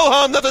be like, ho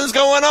hum, nothing's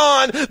going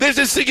on. There's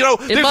this,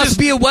 it must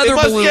be a weather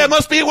balloon. Yeah, it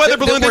must be a weather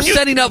balloon. We're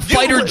setting up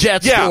fighter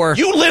jets for.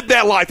 You live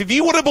that life. If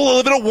you want to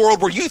live in a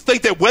world where you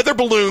think that weather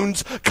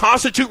balloons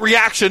constitute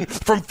reaction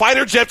from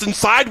fighter jets and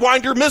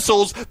Sidewinder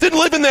missiles, then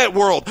live in that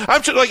world.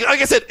 I'm sure, like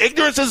I said,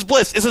 ignorance is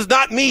bliss. This is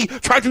not me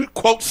trying to,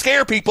 quote,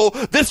 scare people.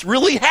 This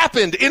really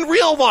happened in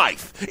real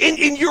life,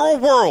 in your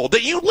world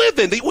that you live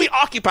in, that we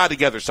occupy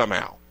together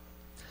somehow.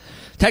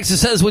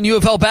 Texas says, when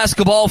UFL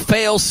basketball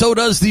fails, so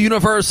does the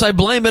universe. I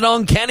blame it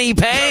on Kenny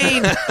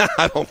Payne.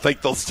 I don't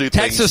think those two things.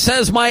 Texas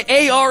says, my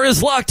AR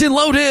is locked and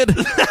loaded.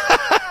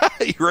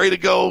 You ready to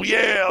go?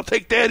 Yeah, I'll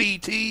take that,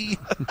 E.T.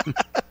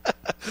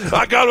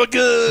 I got a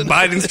gun.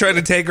 Biden's trying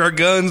to take our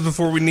guns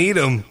before we need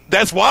them.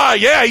 That's why,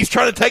 yeah, he's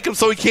trying to take them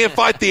so he can't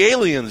fight the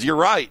aliens. You're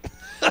right.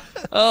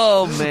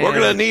 Oh, man. We're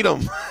going to need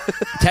them.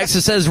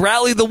 Texas says,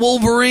 rally the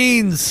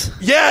Wolverines.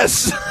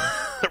 Yes.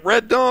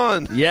 Red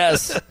Dawn.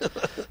 Yes.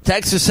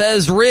 Texas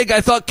says, Rig, I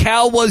thought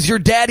Cal was your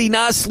daddy,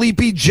 not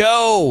Sleepy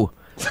Joe.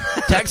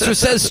 Texter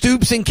says,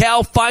 Stoops and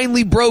Cal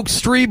finally broke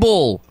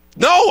Strebel.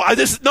 No,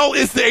 it's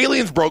the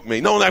aliens broke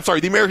me. No, I'm sorry,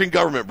 the American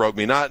government broke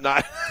me, not.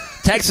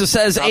 Texas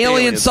says,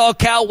 aliens saw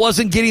Cal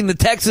wasn't getting the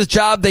Texas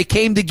job. They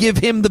came to give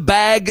him the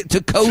bag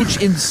to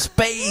coach in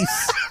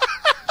space.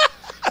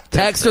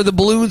 Texter, the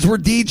balloons were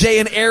DJ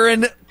and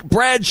Aaron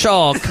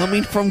Bradshaw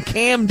coming from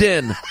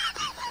Camden.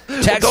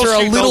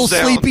 Texter, a little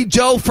Sleepy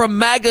Joe from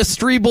MAGA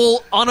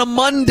Strebel on a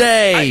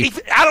Monday.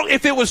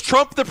 If it was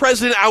Trump the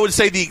president, I would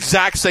say the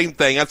exact same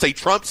thing. I'd say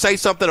Trump say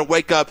something and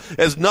wake up. It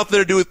has nothing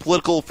to do with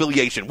political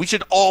affiliation. We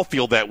should all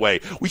feel that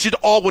way. We should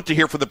all want to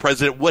hear from the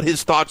president what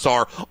his thoughts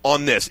are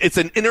on this. It's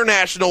an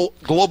international,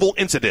 global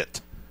incident.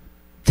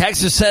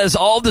 Texas says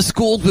all the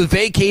schools with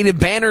vacated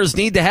banners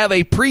need to have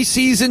a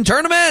preseason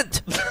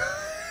tournament.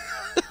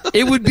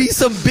 It would be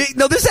some big.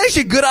 No, this is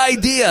actually a good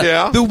idea.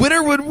 Yeah. The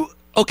winner would.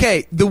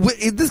 Okay,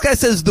 this guy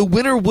says the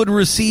winner would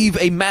receive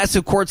a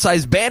massive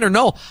court-sized banner.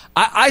 No,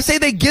 I say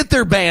they get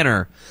their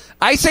banner.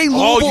 I say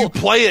Louisville. Oh, you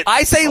play it.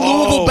 I say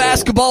Louisville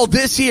basketball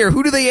this year.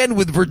 Who do they end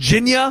with?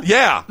 Virginia?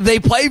 Yeah. They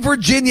play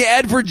Virginia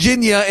at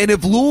Virginia, and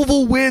if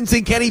Louisville wins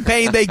in Kenny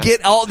Payne, they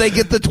get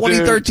the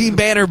 2013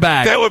 banner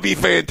back. That would be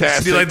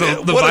fantastic. It'd be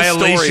like the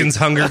Violations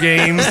Hunger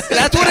Games.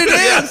 That's what it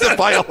is. The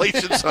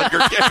Violations Hunger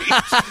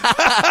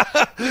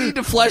Games. We need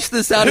to flesh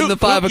this out in the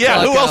 5 o'clock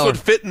hour. Who else would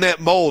fit in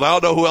that mold? I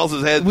don't know who else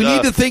has had. We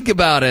need to think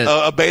about it.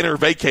 A banner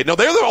vacated. No,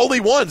 they're the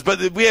only ones, but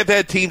we have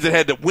had teams that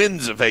had the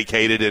wins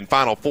vacated in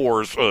Final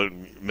Fours.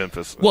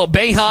 Memphis. Well,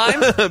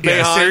 Boeheim.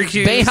 Yeah,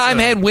 Syracuse. Boeheim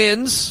had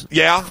wins.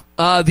 Yeah.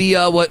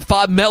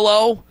 Fob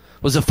Mello?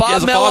 Was it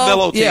Fob Mello? Fob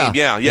Mello team.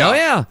 Yeah. Oh,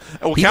 yeah.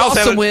 Well, he got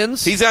some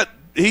wins. He's got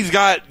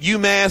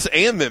UMass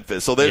and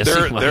Memphis, so they're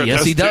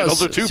he does.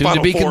 Those are two soon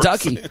Final to be Fours.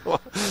 Kentucky.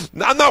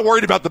 I'm not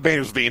worried about the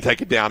banners being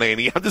taken down,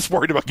 Andy. I'm just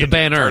worried about getting the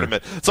banner. The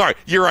tournament. Sorry,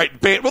 you're right.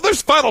 Well,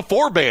 there's Final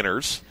Four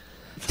banners.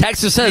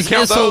 Texas says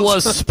Issel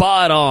was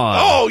spot on.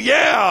 Oh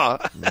yeah.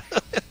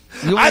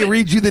 You want me to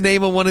read you the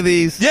name of one of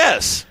these?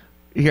 Yes.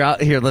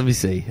 Here, let me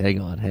see.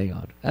 Hang on.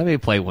 Let me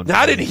play one. Now,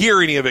 I didn't hear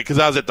any of it because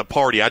I was at the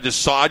party. I just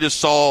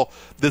saw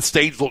the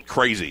stage look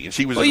crazy, and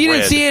she was. Well, you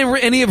didn't see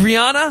any of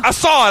Rihanna? I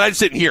saw it. I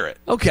just didn't hear it.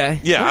 Okay.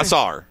 Yeah, I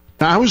saw her.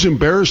 I was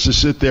embarrassed to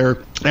sit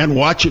there and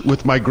watch it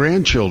with my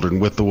grandchildren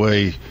with the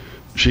way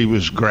she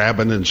was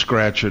grabbing and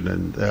scratching,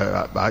 and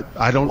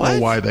I don't know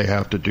why they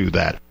have to do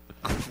that.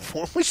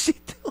 What was she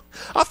doing?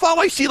 I thought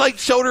she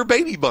showed her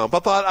baby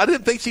bump. I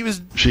didn't think she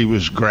was. She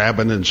was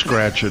grabbing and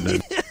scratching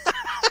and.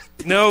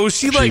 No,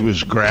 she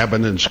was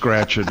grabbing and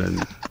scratching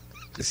and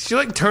she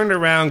turned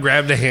around,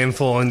 grabbed a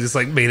handful, and just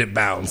made it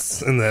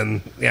bounce. And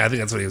then I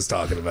think that's what he was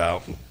talking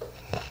about.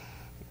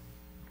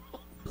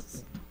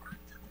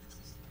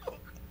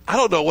 I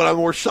don't know what I'm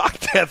more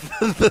shocked at,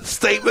 the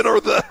statement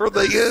or the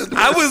end.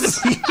 I was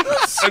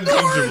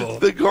uncomfortable.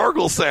 The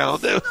gargle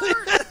sound.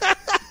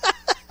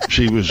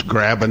 She was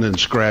grabbing and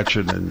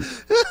scratching and.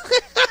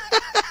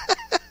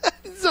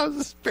 I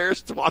was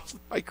embarrassed to watch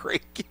my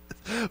grandkids.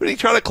 When he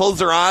tried to close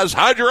their eyes,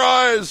 hide your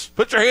eyes,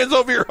 put your hands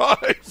over your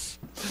eyes.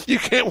 You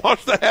can't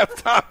watch the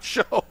halftime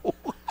show.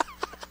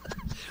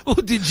 Well,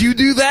 did you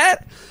do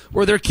that?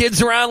 Were there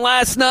kids around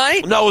last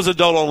night? No, it was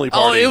adult-only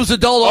party. Oh, it was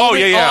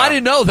adult-only? Oh, yeah. Oh, I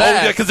didn't know that.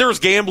 Oh, yeah, because there was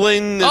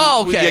gambling.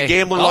 Okay. Yeah,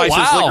 gambling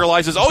license, liquor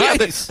license. Oh, nice.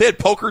 Yeah, they had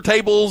poker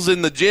tables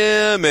in the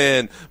gym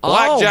and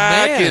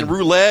blackjack and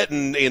roulette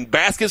and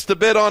baskets to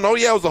bet on. Oh,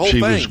 yeah, it was the whole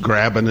thing. She was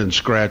grabbing and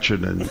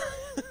scratching and.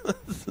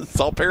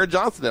 Saw Perrin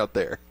Johnson out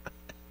there.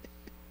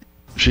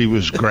 She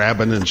was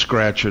grabbing and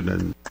scratching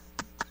and.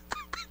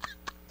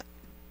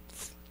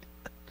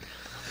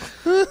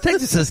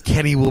 Texas says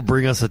Kenny will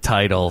bring us a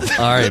title.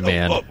 All right,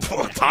 man.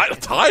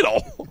 Title?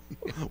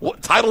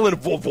 What title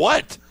of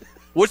what?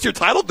 What's your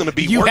title going to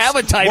be? You have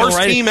a title, worst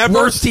right? team ever.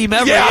 Worst team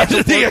ever.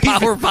 Yeah,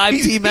 Power 5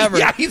 team ever.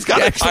 Yeah, he's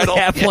got a title.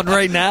 Have one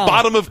right now.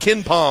 Bottom of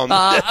Ken Palm.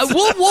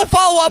 We'll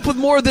follow up with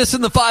more of this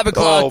in the 5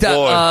 o'clock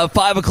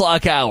 5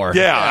 o'clock hour.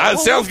 Yeah, it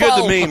sounds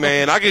good to me,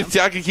 man. I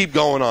can keep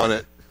going on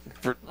it.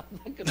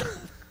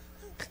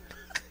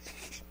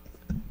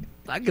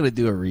 I'm gonna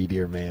do a read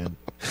here, man.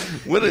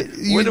 When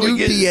do we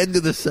get the end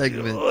of the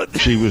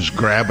segment? She was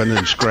grabbing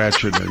and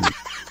scratching and.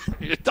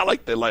 I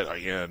like the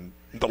end.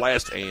 The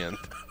last hand,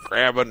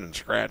 grabbing and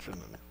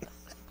scratching.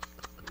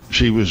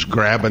 She was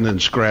grabbing and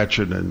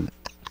scratching and.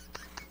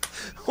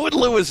 What'd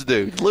Lewis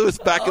do? Lewis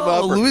back him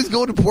up? Lewis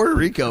going to Puerto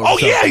Rico.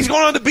 Yeah, he's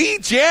going on the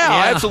beach.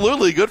 Yeah,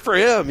 absolutely. Good for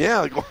him.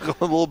 Yeah, going a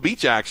little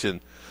beach action.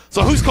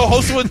 So who's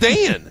co-hosting with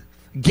Dan?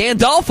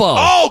 Gandolfo.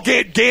 Oh,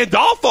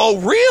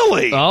 Gandolfo,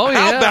 really? Oh, yeah.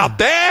 How about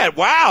that?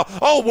 Wow.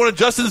 Oh, one of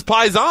Justin's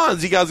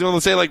paisans. You guys going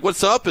to say, like,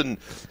 what's up and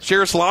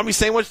share a salami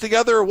sandwich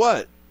together or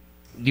what?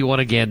 Do you want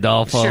a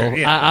Gandolfo? Sure,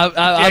 yeah.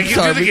 I'm you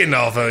sorry. do the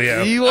Gandolfo,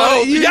 yeah. Dude,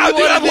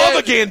 I love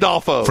a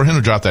Gandolfo. For him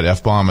to drop that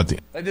F-bomb at the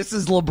This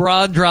is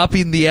LeBron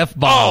dropping the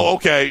F-bomb. Oh,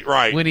 okay,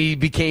 right. When he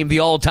became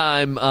the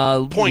all-time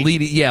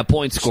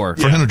point scorer.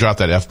 For him to drop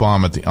that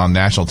F-bomb on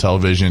national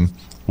television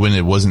when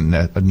it wasn't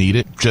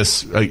needed,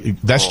 just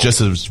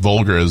just as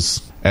vulgar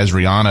as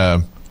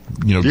Rihanna,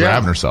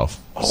 grabbing herself.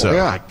 Oh,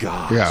 my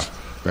gosh.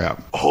 Yeah.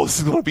 Oh, this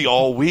is going to be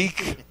all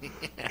week.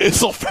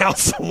 Issel found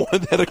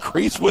someone that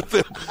agrees with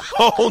him.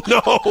 Oh,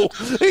 no.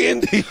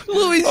 Andy.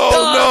 Louis,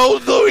 done. No.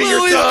 Louis,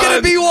 you're done. going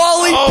to be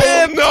Wally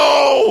Pimp.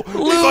 Oh, no.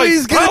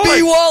 Louis going to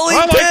be Wally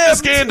Pimp. I like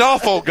this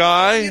Gandolfo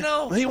guy.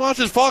 He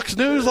watches Fox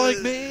News like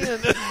me.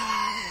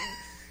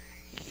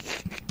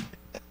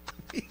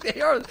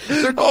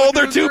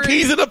 They're two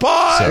peas in a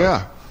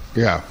pod.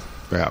 Yeah.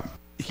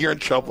 You're in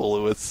trouble,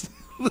 Louis.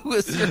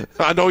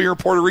 I know you're in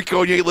Puerto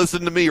Rico and you ain't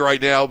listening to me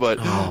right now, but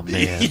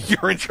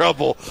you're in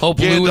trouble. Hope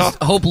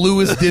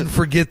Lewis didn't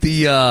forget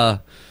the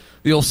old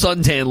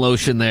suntan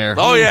lotion there.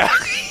 Oh yeah.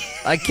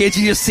 Can't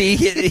you just see?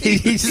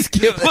 He just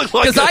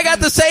because I got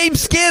the same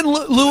skin,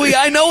 Louis.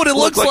 I know what it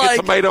looks like.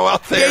 A tomato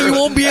out there. Yeah, you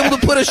won't be able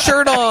to put a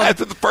shirt on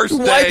after the first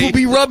Your day. wife will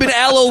be rubbing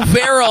aloe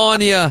vera on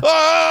you.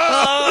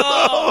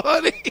 Oh,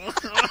 honey,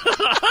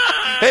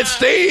 it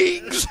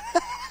stings.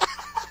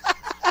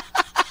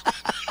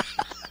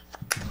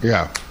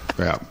 Yeah.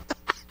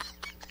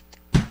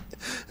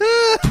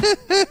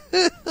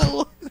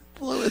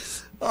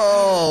 Louis.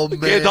 Oh, man.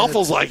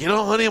 Gandolfo's like,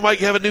 honey, I might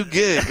have a new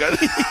gig.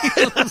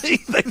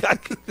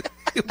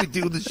 He'll be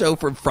doing the show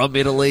from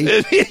Italy.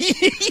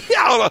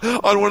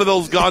 On one of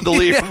those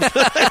gondoliers.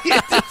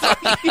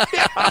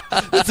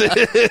 It's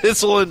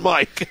Issel and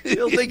Mike.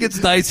 He'll think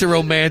it's nice and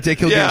romantic.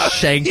 He'll get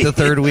shanked the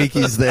third week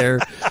he's there.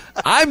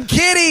 I'm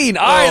kidding.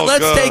 All right,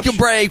 let's take a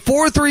break.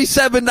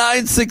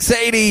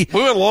 437-9680.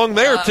 We went long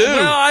there, too.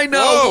 Well, I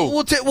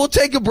know. We'll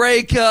take a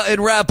break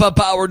and wrap up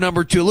hour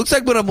number 2. Looks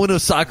like I'm winning a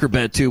soccer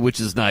bet, too,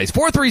 which is nice.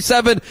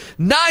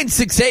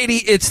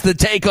 437-9680. It's The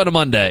Take on a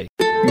Monday.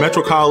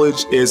 Metro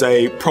College is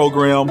a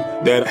program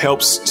that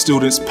helps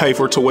students pay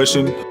for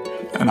tuition,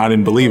 and I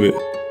didn't believe it.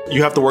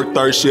 You have to work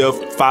third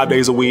shift 5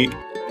 days a week.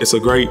 It's a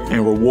great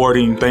and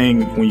rewarding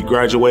thing when you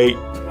graduate.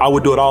 I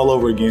would do it all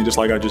over again, just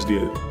like I just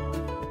did.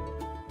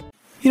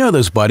 You know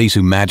those buddies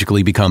who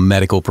magically become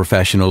medical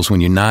professionals when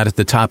you're not at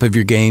the top of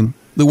your game?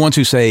 The ones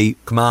who say,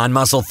 "Come on,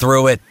 muscle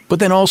through it," but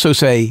then also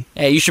say,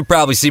 "Hey, you should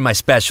probably see my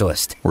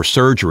specialist," or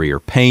surgery or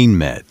pain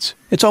meds.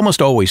 It's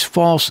almost always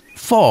false,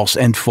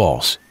 and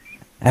false.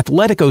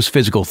 Athletico's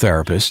physical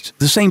therapists,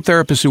 the same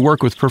therapists who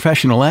work with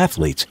professional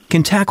athletes,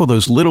 can tackle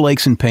those little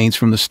aches and pains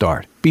from the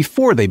start,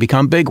 before they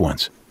become big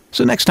ones.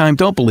 So next time,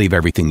 don't believe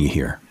everything you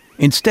hear.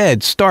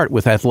 Instead, start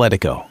with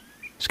Athletico.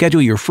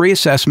 Schedule your free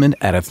assessment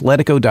at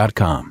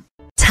athletico.com.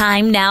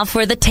 Time now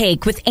for The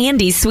Take with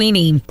Andy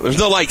Sweeney. There's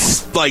no like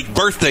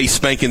birthday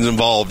spankings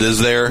involved, is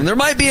there? There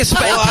might be a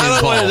spanking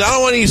I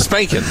don't want any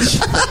spankings.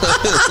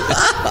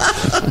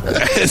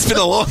 It's been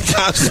a long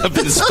time since I've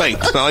been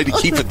spanked. I like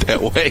to keep it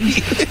that way.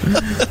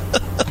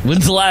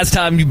 When's the last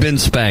time you've been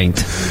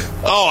spanked?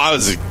 Oh, I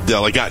was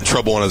got in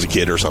trouble when I was a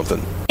kid or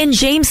something. And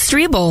James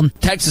Strebel.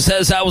 Texas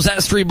says, I was at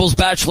Strebel's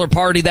bachelor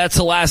party. That's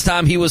the last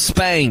time he was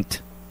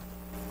spanked.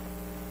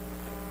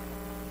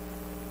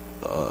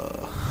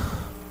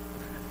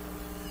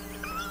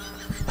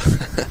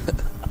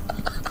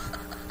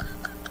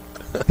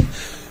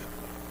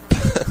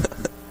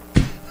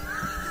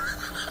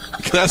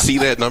 Can I see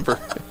that number?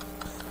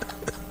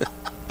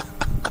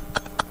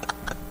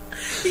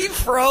 He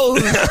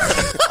froze.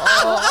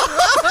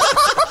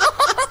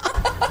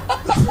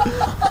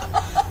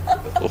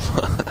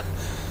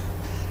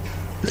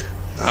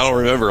 I don't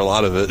remember a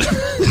lot of it.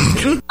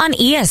 On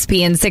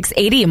ESPN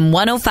 680 and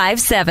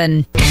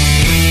 105.7.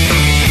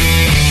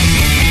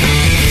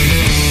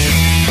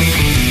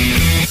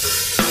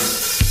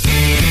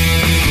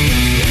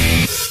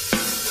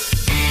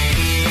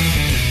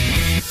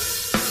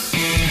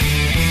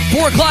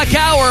 4 o'clock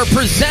hour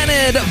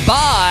presented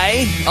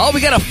by,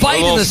 we got a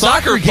fight in the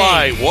soccer game.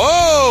 Fight.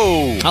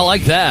 Whoa. I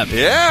like that.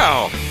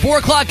 Yeah. 4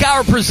 o'clock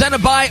hour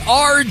presented by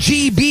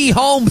RGB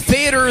Home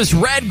Theaters,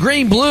 red,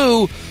 green,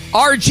 blue.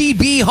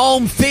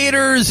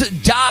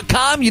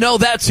 RGBHomeTheaters.com. You know,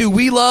 that's who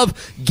we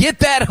love.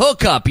 Get that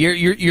hookup.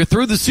 You're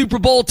through the Super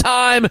Bowl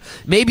time.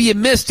 Maybe you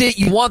missed it.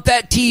 You want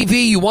that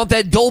TV. You want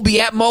that Dolby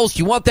Atmos.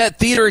 You want that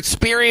theater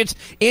experience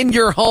in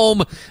your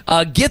home.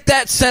 Get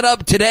that set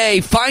up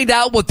today. Find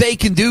out what they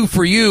can do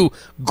for you.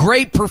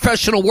 Great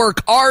professional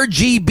work.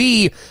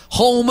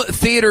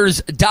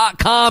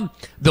 RGBHomeTheaters.com.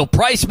 They'll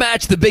price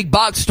match the big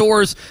box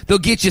stores. They'll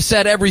get you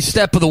set every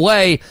step of the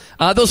way.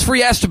 Those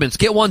free estimates,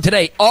 get one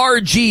today.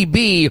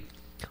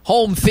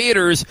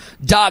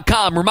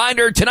 RGBHomeTheaters.com.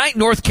 Reminder, tonight,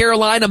 North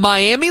Carolina,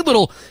 Miami.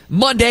 Little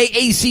Monday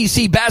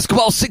ACC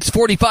basketball,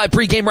 6:45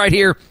 pregame right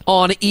here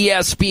on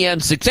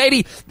ESPN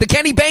 680. The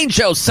Kenny Bain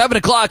Show, 7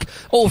 o'clock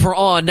over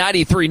on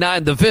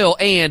 93.9 The Ville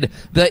and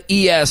the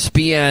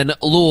ESPN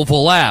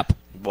Louisville app.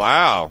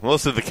 Wow.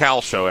 Listen to the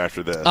Cal Show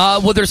after this.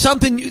 Well, there's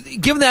something,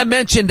 given that I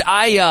mentioned,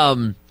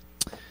 I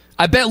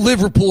bet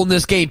Liverpool in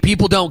this game.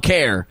 People don't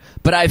care,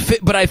 but I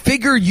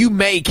figure you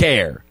may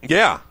care.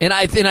 Yeah, and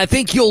I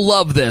think you'll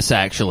love this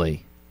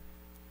actually.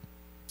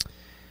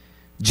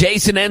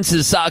 Jason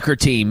Ence's soccer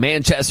team,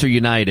 Manchester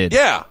United.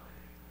 Yeah,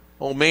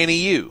 Manny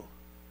U.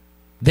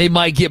 They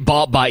might get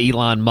bought by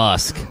Elon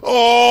Musk.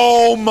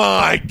 Oh,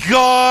 my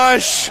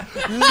gosh.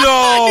 No.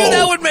 I knew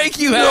that would make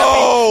you happy.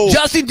 No.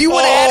 Justin, do you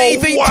want to add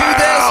anything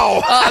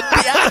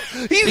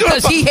to this?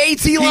 Because he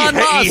hates Elon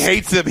Musk. He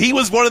hates him. He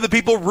was one of the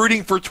people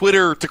rooting for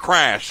Twitter to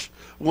crash.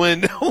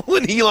 When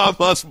Elon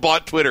Musk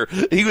bought Twitter,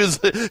 he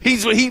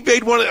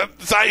made one.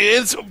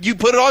 You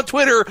put it on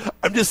Twitter.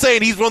 I'm just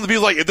saying he's one of the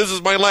people like, if this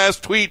is my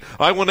last tweet,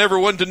 I want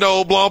everyone to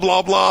know. Blah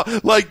blah blah.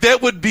 Like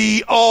that would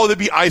be that'd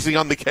be icing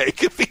on the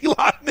cake. If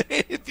Elon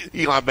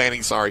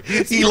Manning, sorry,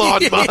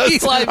 Elon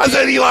Musk. I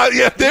said Elon.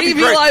 Yeah, that'd be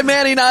great. Eli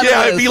Manning out of this.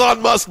 Yeah, if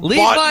Elon Musk leave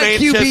bought my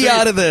Manchester, QB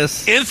out of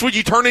this. Ince, would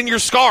you turn in your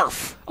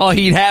scarf? Oh,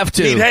 he'd have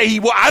to.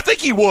 I think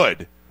he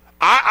would.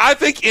 I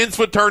think Ince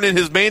would turn in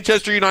his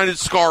Manchester United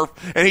scarf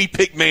and he'd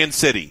pick Man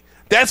City.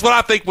 That's what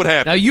I think would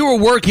happen. Now, you were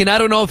working. I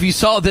don't know if you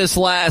saw this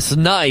last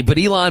night, but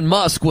Elon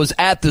Musk was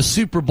at the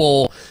Super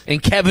Bowl,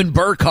 and Kevin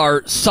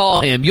Burkhardt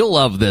saw him. You'll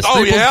love this.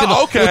 Oh,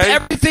 yeah? Okay. With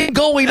everything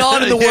going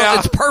on in the world,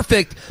 it's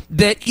perfect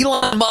that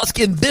Elon Musk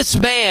and this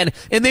man,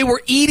 and they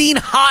were eating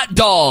hot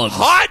dogs.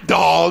 Hot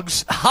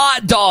dogs?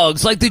 Hot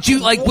dogs. Like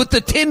with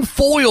the tin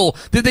foil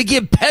that they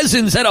give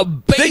peasants at a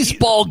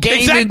baseball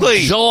game in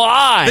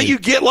July. That you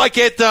get like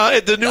at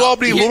the New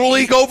Albany Little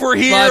League over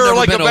here, or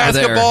like a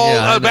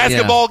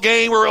basketball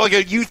game, or like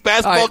a youth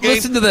basketball game.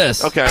 Listen to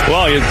this. Okay.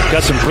 Well, you've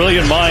got some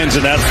brilliant minds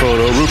in that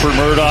photo. Rupert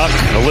Murdoch,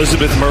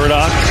 Elizabeth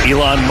Murdoch,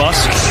 Elon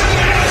Musk.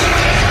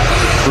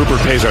 Rupert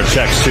pays our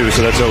checks, too,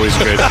 so that's always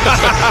good.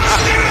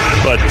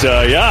 But,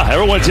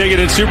 everyone taking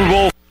in Super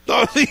Bowl.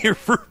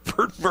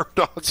 Rupert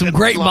Murdoch. Some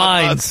great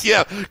minds. Musk.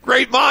 Yeah,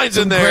 great minds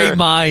in there. Great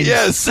minds.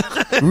 Yes.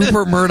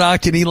 Rupert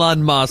Murdoch and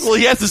Elon Musk. Well,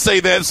 he has to say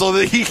that so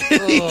that he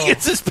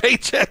gets his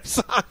paychecks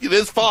on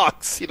his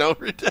Fox,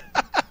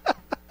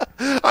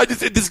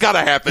 This got to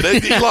happen.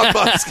 Elon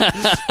Musk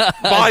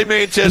buy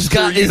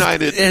Manchester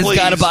United. It's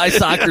got to buy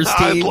soccer's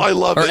team. I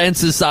love it. Or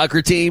Ence's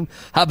soccer team.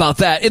 How about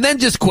that? And then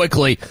just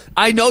quickly,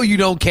 I know you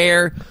don't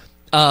care,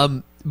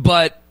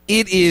 but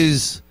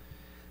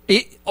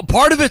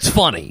part of it's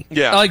funny.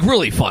 Yeah. Like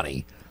really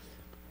funny.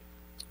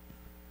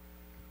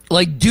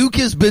 Like Duke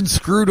has been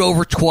screwed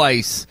over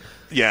twice.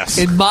 Yes.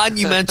 In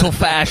monumental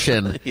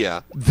fashion.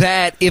 Yeah.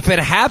 That if it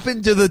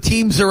happened to the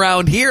teams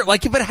around here,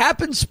 like if it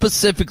happened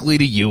specifically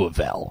to U of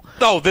L.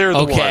 Oh, they're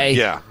the one.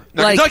 Yeah.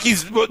 Now, like,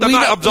 Kentucky's.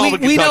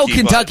 We know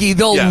Kentucky.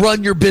 They'll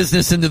run your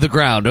business into the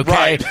ground. Okay.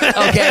 Right.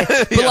 Okay.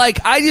 But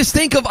I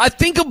think of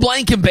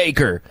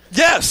Blankenbaker.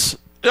 Yes.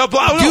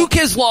 Duke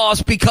has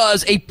lost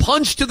because a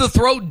punch to the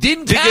throat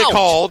didn't count. Get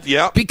called,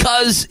 yeah.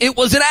 Because it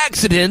was an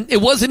accident.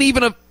 It wasn't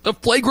even a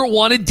flagrant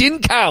one. It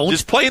didn't count.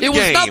 Just play the game. It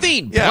was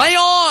nothing. Yeah. Play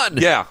on.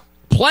 Yeah.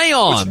 Play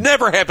on. Which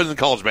never happens in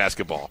college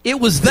basketball. It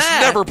was that.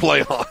 Just never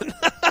play on.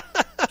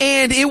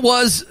 And it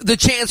was the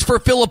chance for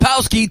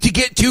Filipowski to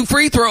get 2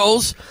 free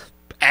throws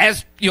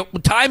as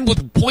time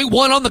with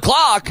 0.1 on the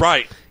clock.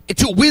 Right.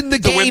 To win the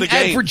game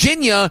at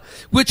Virginia,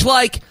 which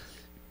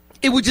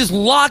it would just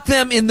lock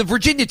them in. The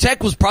Virginia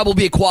Tech was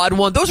probably a quad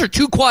 1. Those are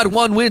 2 quad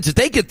 1 wins. If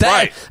they get that,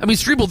 right. I mean,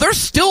 Strebel, they're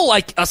still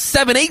like a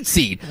 7-8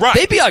 seed. Right.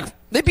 They'd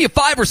be a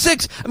 5 or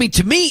 6. I mean,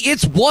 to me,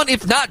 it's 1,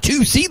 if not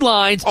 2 seed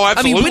lines. Oh,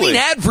 absolutely. I mean, winning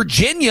at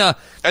Virginia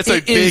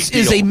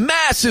is a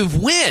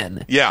massive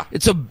win. Yeah.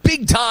 It's a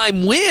big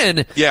time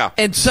win. Yeah.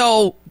 And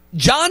so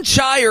John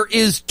Shire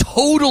is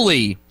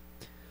totally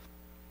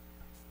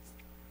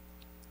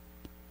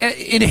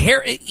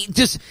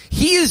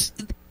he is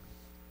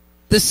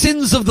the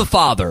sins of the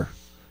father.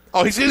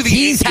 Oh,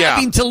 he's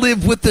having to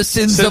live with the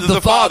sins of the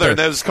father. And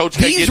that was Coach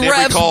K These getting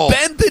every refs call.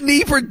 bent the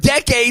knee for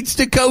decades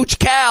to Coach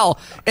Cal,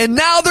 and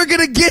now they're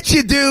going to get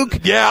you, Duke.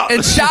 Yeah.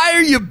 And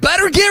Shire, you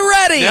better get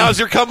ready. Now's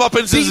your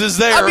comeuppance is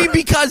there. I mean,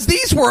 because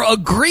these were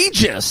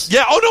egregious.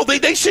 Yeah. Oh no,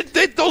 they should.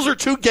 Those are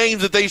two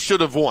games that they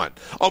should have won.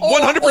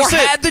 100%. Or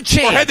had the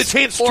chance. Or had the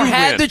chance to or win.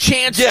 had the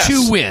chance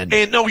to win.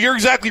 And no, you're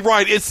exactly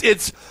right.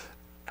 It's.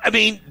 I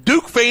mean,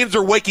 Duke fans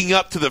are waking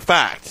up to the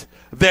fact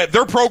that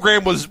their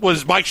program was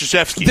Mike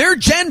Krzyzewski. They're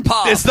Gen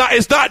Pop. It's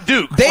not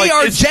Duke. They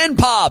are Gen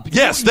Pop.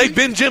 Yes, they've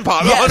been Gen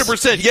Pop. Yes.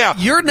 100%. Yeah,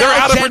 You're now they're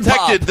out Gen of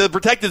protected Pop. the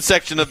protected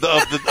section of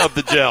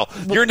the jail.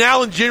 You're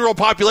now in general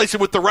population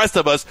with the rest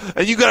of us,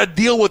 and you got to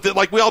deal with it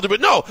like we all do. But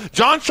no,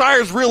 John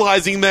Shire's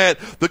realizing that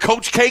the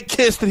Coach K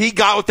kiss that he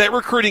got with that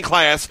recruiting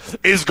class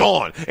is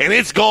gone, and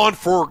it's gone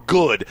for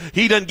good.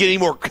 He doesn't get any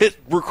more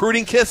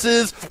recruiting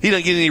kisses. He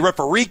doesn't get any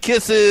referee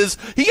kisses.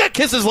 He got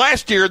kisses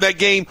last year in that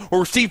game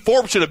where Steve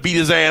Forbes should have beat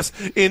his ass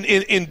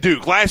in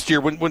Duke last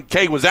year when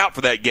K was out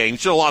for that game.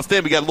 Should have lost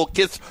him. He got a little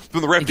kiss from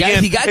the ref.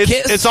 He got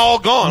kissed. It's all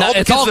gone. No,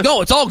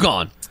 it's all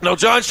gone. No,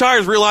 John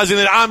Shire's realizing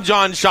that I'm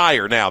John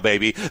Shire now,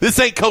 baby. This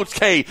ain't Coach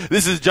K.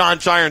 This is John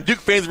Shire. And Duke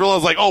fans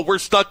realize, like, oh, we're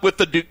stuck with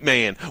the Duke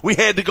man. We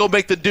had to go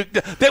make the Duke.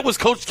 That was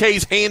Coach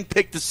K's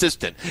hand-picked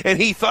assistant. And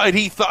he thought,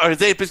 his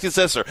hand-picked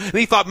successor. And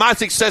he thought my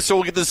successor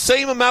will get the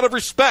same amount of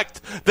respect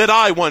that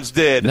I once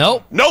did.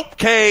 Nope,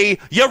 K.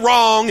 You're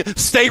wrong.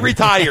 Stay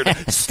retired.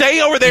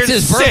 Stay over there It's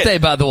his birthday,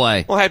 by the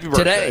way. Well, happy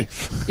birthday.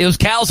 Today. It was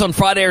Cal's on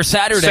Friday or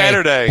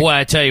Saturday. Boy,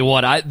 I tell you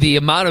what, the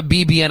amount of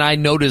BBN I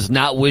noticed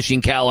not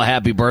wishing Cal a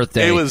happy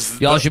birthday.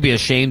 Y'all should be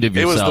ashamed of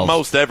yourself. It was the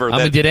most ever. I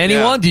mean, did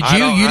anyone? Yeah, did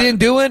you? You didn't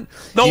do it?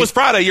 No, it was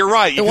Friday. You're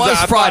right. It was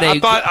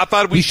Friday. I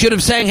thought we should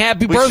have sang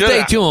happy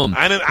birthday to him.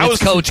 I was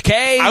Coach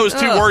K. I was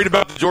too worried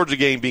about the Georgia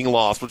game being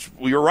lost, which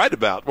we were right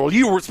about. Well,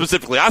 you were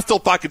specifically. I still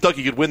thought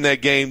Kentucky could win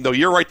that game, though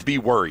you're right to be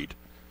worried.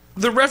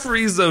 The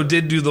referees, though,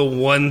 did do the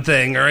one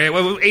thing, all right?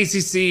 Well,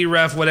 ACC,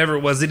 ref, whatever it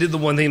was, they did the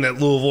one thing that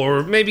Louisville,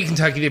 or maybe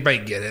Kentucky, they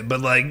might get it,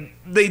 but, like,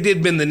 they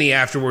did bend the knee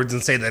afterwards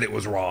and say that it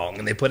was wrong,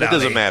 and they put out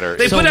doesn't matter.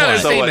 They put out a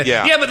statement.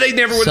 Yeah, but they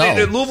never would.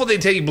 Louisville,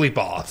 they'd take bleep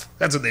off.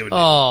 That's what they would do.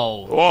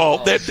 Oh. Well,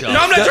 no,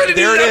 I'm not trying to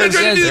do that. I'm not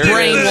trying to do that.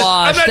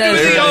 Brainwashed. I'm not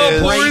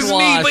doing the poor is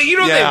me, but you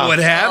know they would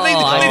have.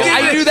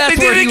 I knew that's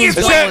where he was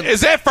going.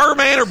 Is that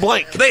Furman or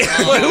Blank? Who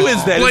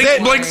is that?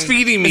 Blank's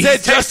feeding me.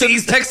 He's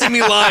texting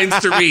me lines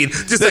to read.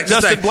 Just like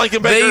Justin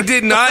Blankenbecker? They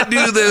did not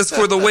do this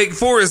for the Wake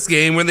Forest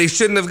game when they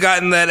shouldn't have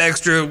gotten that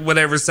extra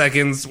whatever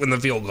seconds in the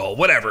field goal.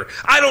 Whatever.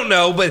 I don't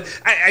know, but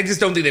I just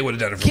don't think they would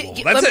have done it for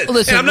Louisville. That's it.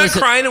 Listen, and I'm not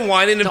crying and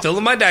whining and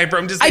filling my diaper.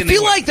 I'm just saying I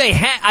feel like they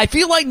have. I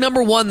feel like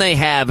number one they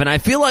have, and I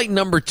feel like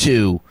number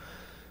two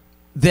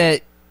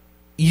that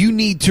you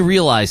need to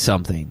realize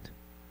something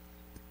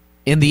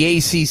in the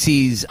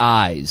ACC's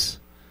eyes.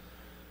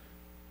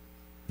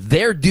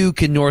 They're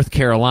Duke in North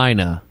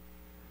Carolina,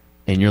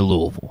 and you're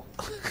Louisville.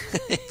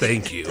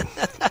 Thank you.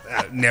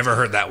 Never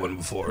heard that one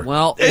before.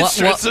 Well,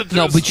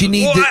 no, but you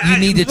need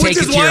to take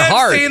it to your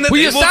heart. Well,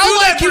 you sound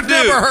like you've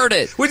never heard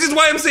it. Which is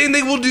why I'm saying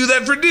they will do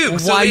that for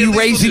Duke. Why are you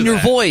raising your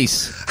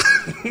voice?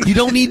 You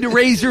don't need to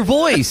raise your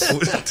voice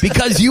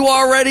because you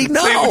already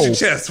know. Say it with your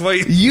chest.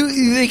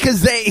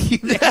 Because they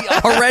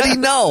already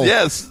know.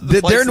 Yes,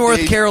 that they're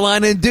North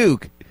Carolina and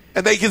Duke.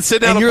 And they can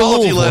send out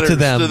apology letters to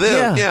them.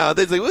 Yeah,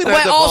 they say, we don't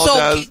have to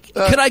apologize.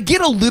 Can I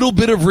get a little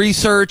bit of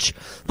research?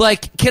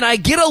 Like, can I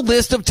get a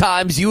list of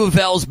times U of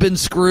L's been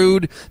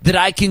screwed that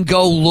I can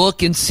go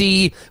look and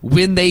see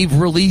when they've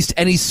released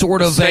any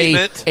sort of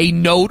a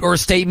note or a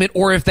statement,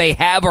 or if they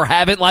have or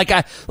haven't?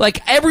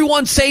 Like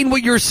everyone's saying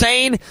what you're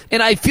saying,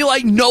 and I feel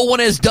like no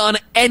one has done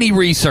any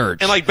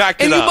research. And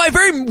backed it up. And you might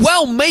very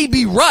well may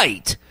be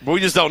right. But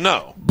we just don't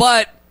know.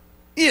 But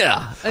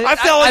yeah, I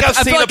feel like I've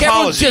seen apologies.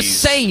 Everyone's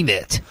just saying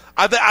it.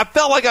 I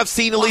felt like I've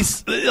seen at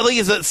least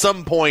at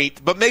some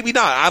point, but maybe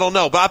not. I don't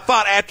know. But I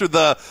thought after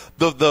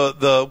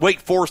the Wake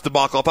Forest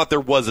debacle, I thought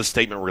there was a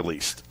statement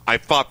released. I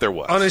thought there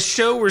was. On a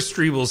show where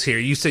Strebel's here,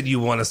 you said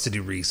you want us to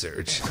do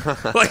research.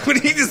 Like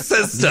when he just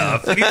says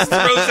stuff, he just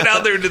throws it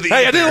out there into the ether.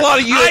 I did a lot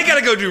of I got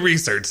to go do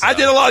research. I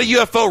did a lot of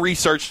UFO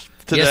research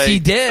today. Yes, he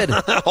did.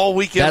 All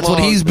weekend That's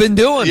long. what he's been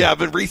doing. Yeah, I've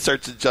been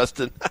researching,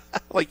 Justin,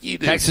 like you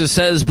do. Texas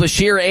says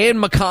Bashir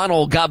and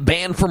McConnell got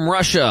banned from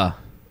Russia.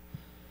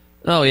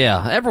 Oh,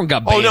 yeah. Everyone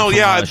got banned from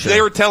Russia.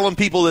 They were telling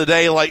people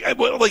today, like,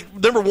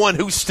 number one,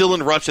 who's still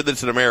in Russia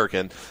that's an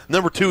American?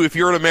 Number two, if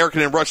you're an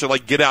American in Russia,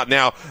 like, get out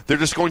now. They're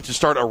just going to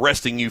start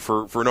arresting you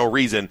for no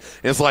reason.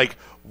 And it's like,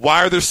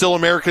 why are there still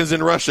Americans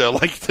in Russia?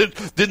 Like,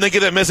 didn't they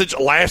get that message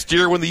last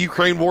year when the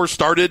Ukraine war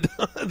started?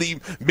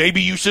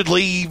 Maybe you should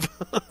leave.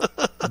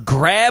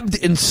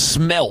 Grabbed and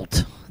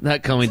smelt.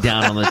 That coming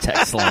down on the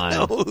text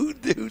line.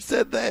 Who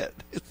said that?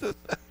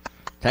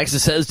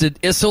 Texas says,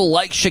 did Issel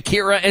like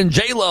Shakira and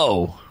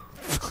J-Lo?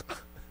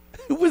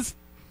 Was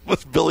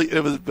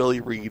was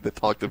Billy Reed that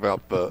talked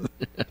about the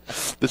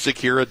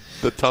Shakira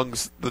the tongue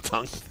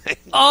thing.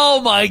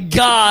 Oh my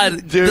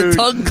God, dude! The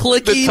tongue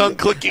clicking. The tongue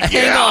clicking.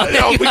 Hang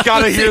on, we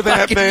gotta hear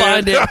that,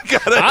 man.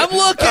 I'm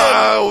looking.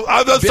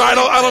 I'm sorry.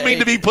 I don't mean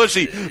to be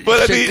pushy,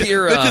 but I mean,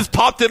 it just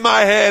popped in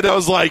my head. I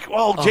was like,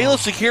 "Oh, J-Lo,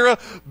 Shakira,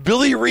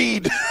 Billy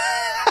Reed."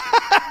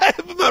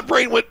 My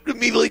brain went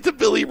immediately to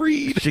Billy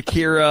Reed.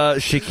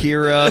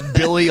 Shakira,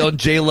 Billy on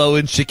J-Lo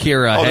and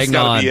Shakira. Oh, hang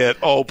on. Be it.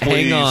 Oh,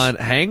 please.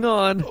 Hang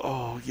on.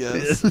 Oh,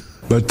 yes.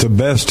 But the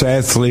best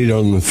athlete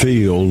on the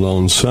field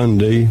on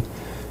Sunday,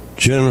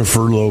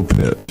 Jennifer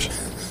Lopez.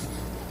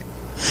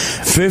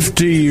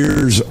 50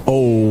 years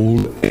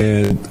old,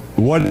 and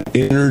what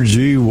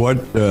energy,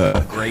 what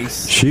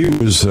grace. She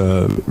was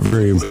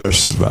very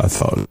impressive, I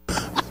thought.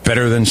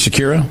 Better than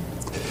Shakira?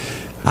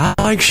 I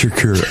like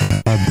Shakira,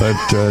 but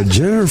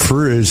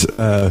Jennifer is,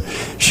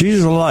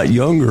 she's a lot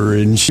younger,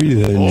 isn't she,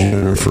 than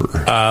Jennifer?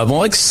 Well,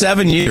 like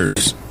 7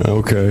 years.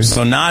 Okay.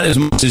 So not as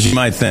much as you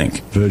might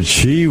think. But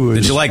she was...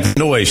 Did you like the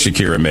noise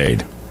Shakira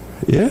made?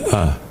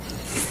 Yeah.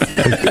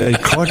 a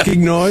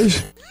clucking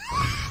noise?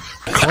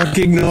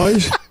 Clucking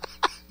noise?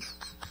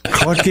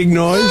 Clucking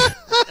noise?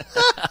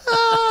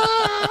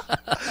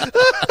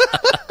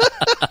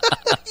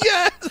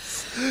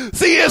 Yes.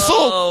 See, Issel.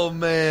 Oh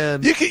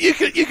man, you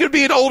could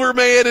be an older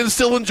man and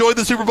still enjoy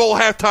the Super Bowl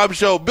halftime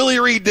show. Billy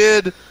Reed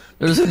did.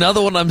 There's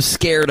another one I'm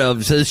scared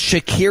of. It says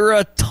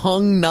Shakira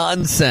tongue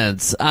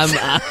nonsense.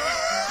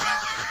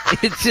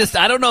 It's just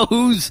I don't know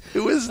who is.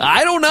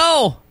 I don't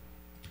know.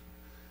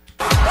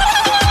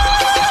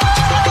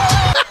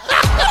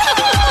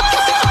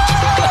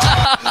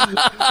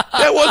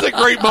 That was a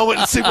great moment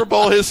in Super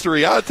Bowl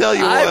history. I'll tell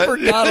you what. I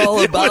forgot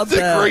all about that.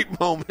 It was a great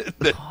moment.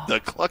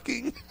 The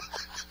clucking.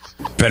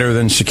 Better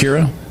than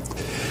Shakira?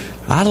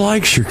 I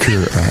like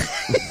Shakira.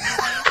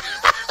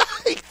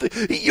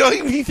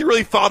 He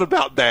really thought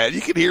about that.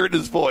 You can hear it in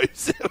his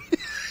voice.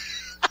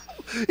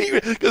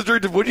 Because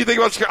what do you think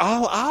about Shakira?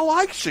 I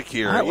like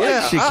Shakira. I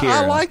like Shakira.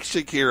 I like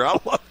Shakira. I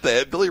love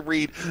that. Billy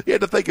Reed, he had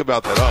to think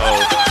about that.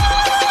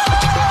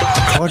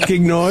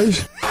 Clucking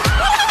noise?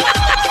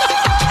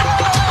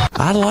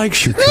 I like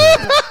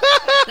Shakira.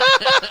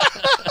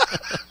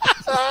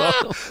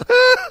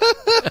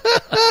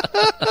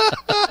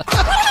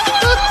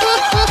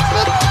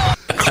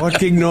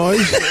 Clucking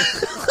noise?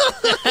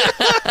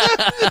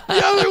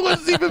 The other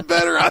one's even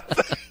better, I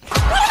think.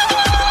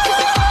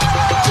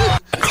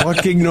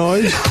 Clucking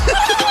noise?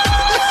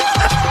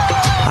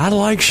 I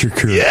like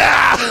Shakira.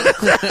 Yeah!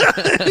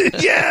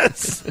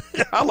 Yes!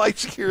 I like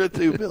Shakira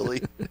too,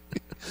 Billy.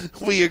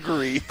 We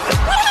agree.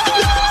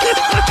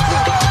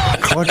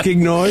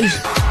 Clucking noise?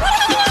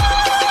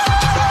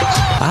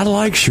 I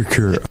like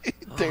Shakira.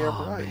 Damn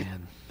right.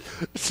 Man.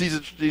 She's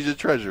a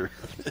treasure.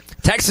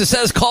 Texas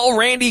says, call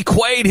Randy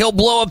Quaid. He'll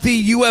blow up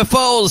the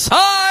UFOs.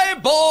 Hi,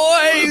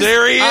 boys.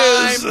 There he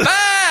is. I'm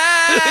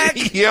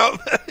back.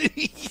 Yep.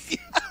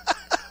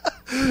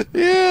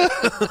 Yeah.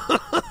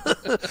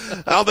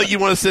 I don't think you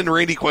want to send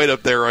Randy Quaid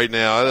up there right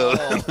now.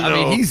 I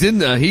mean, he's in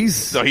the.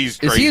 He's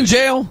crazy. Is he in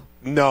jail?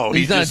 No,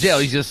 he's not in jail.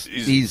 He's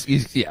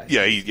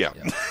yeah.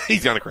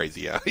 He's kind of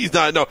crazy. Yeah, he's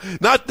not. No,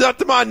 not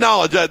to my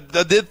knowledge. I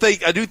do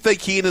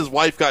think he and his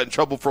wife got in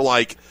trouble for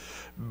like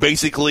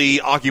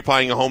basically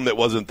occupying a home that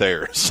wasn't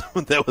theirs.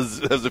 that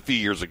was a few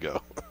years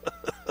ago.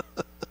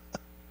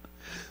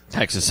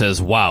 Texas says,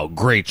 wow,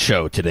 great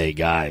show today,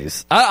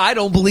 guys. I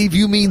don't believe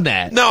you mean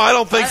that. No, I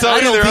don't think so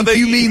either. I think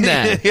you mean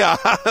that. Yeah,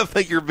 I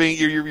think you're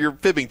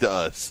fibbing to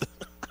us.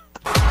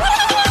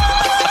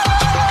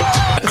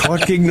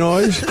 Clucking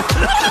noise?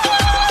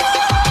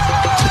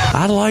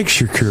 I like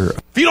Shakira.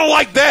 If you don't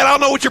like that, I don't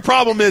know what your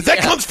problem is. That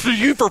comes to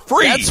you for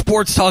free. That's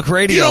Sports Talk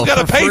Radio. You don't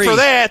got to pay for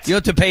that. You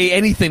don't have to pay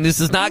anything.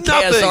 This is not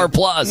KSR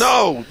Plus.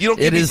 No, you don't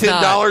give me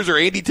 $10 or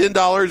Andy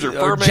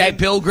 $10 or Jack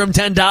Pilgrim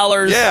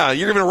 $10. Yeah,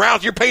 you're giving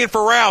Roush. You're paying for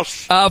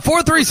Roush.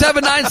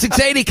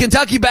 437-9680.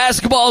 Kentucky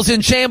basketball's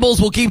in shambles.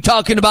 We'll keep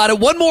talking about it.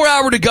 One more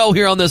hour to go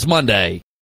here on this Monday.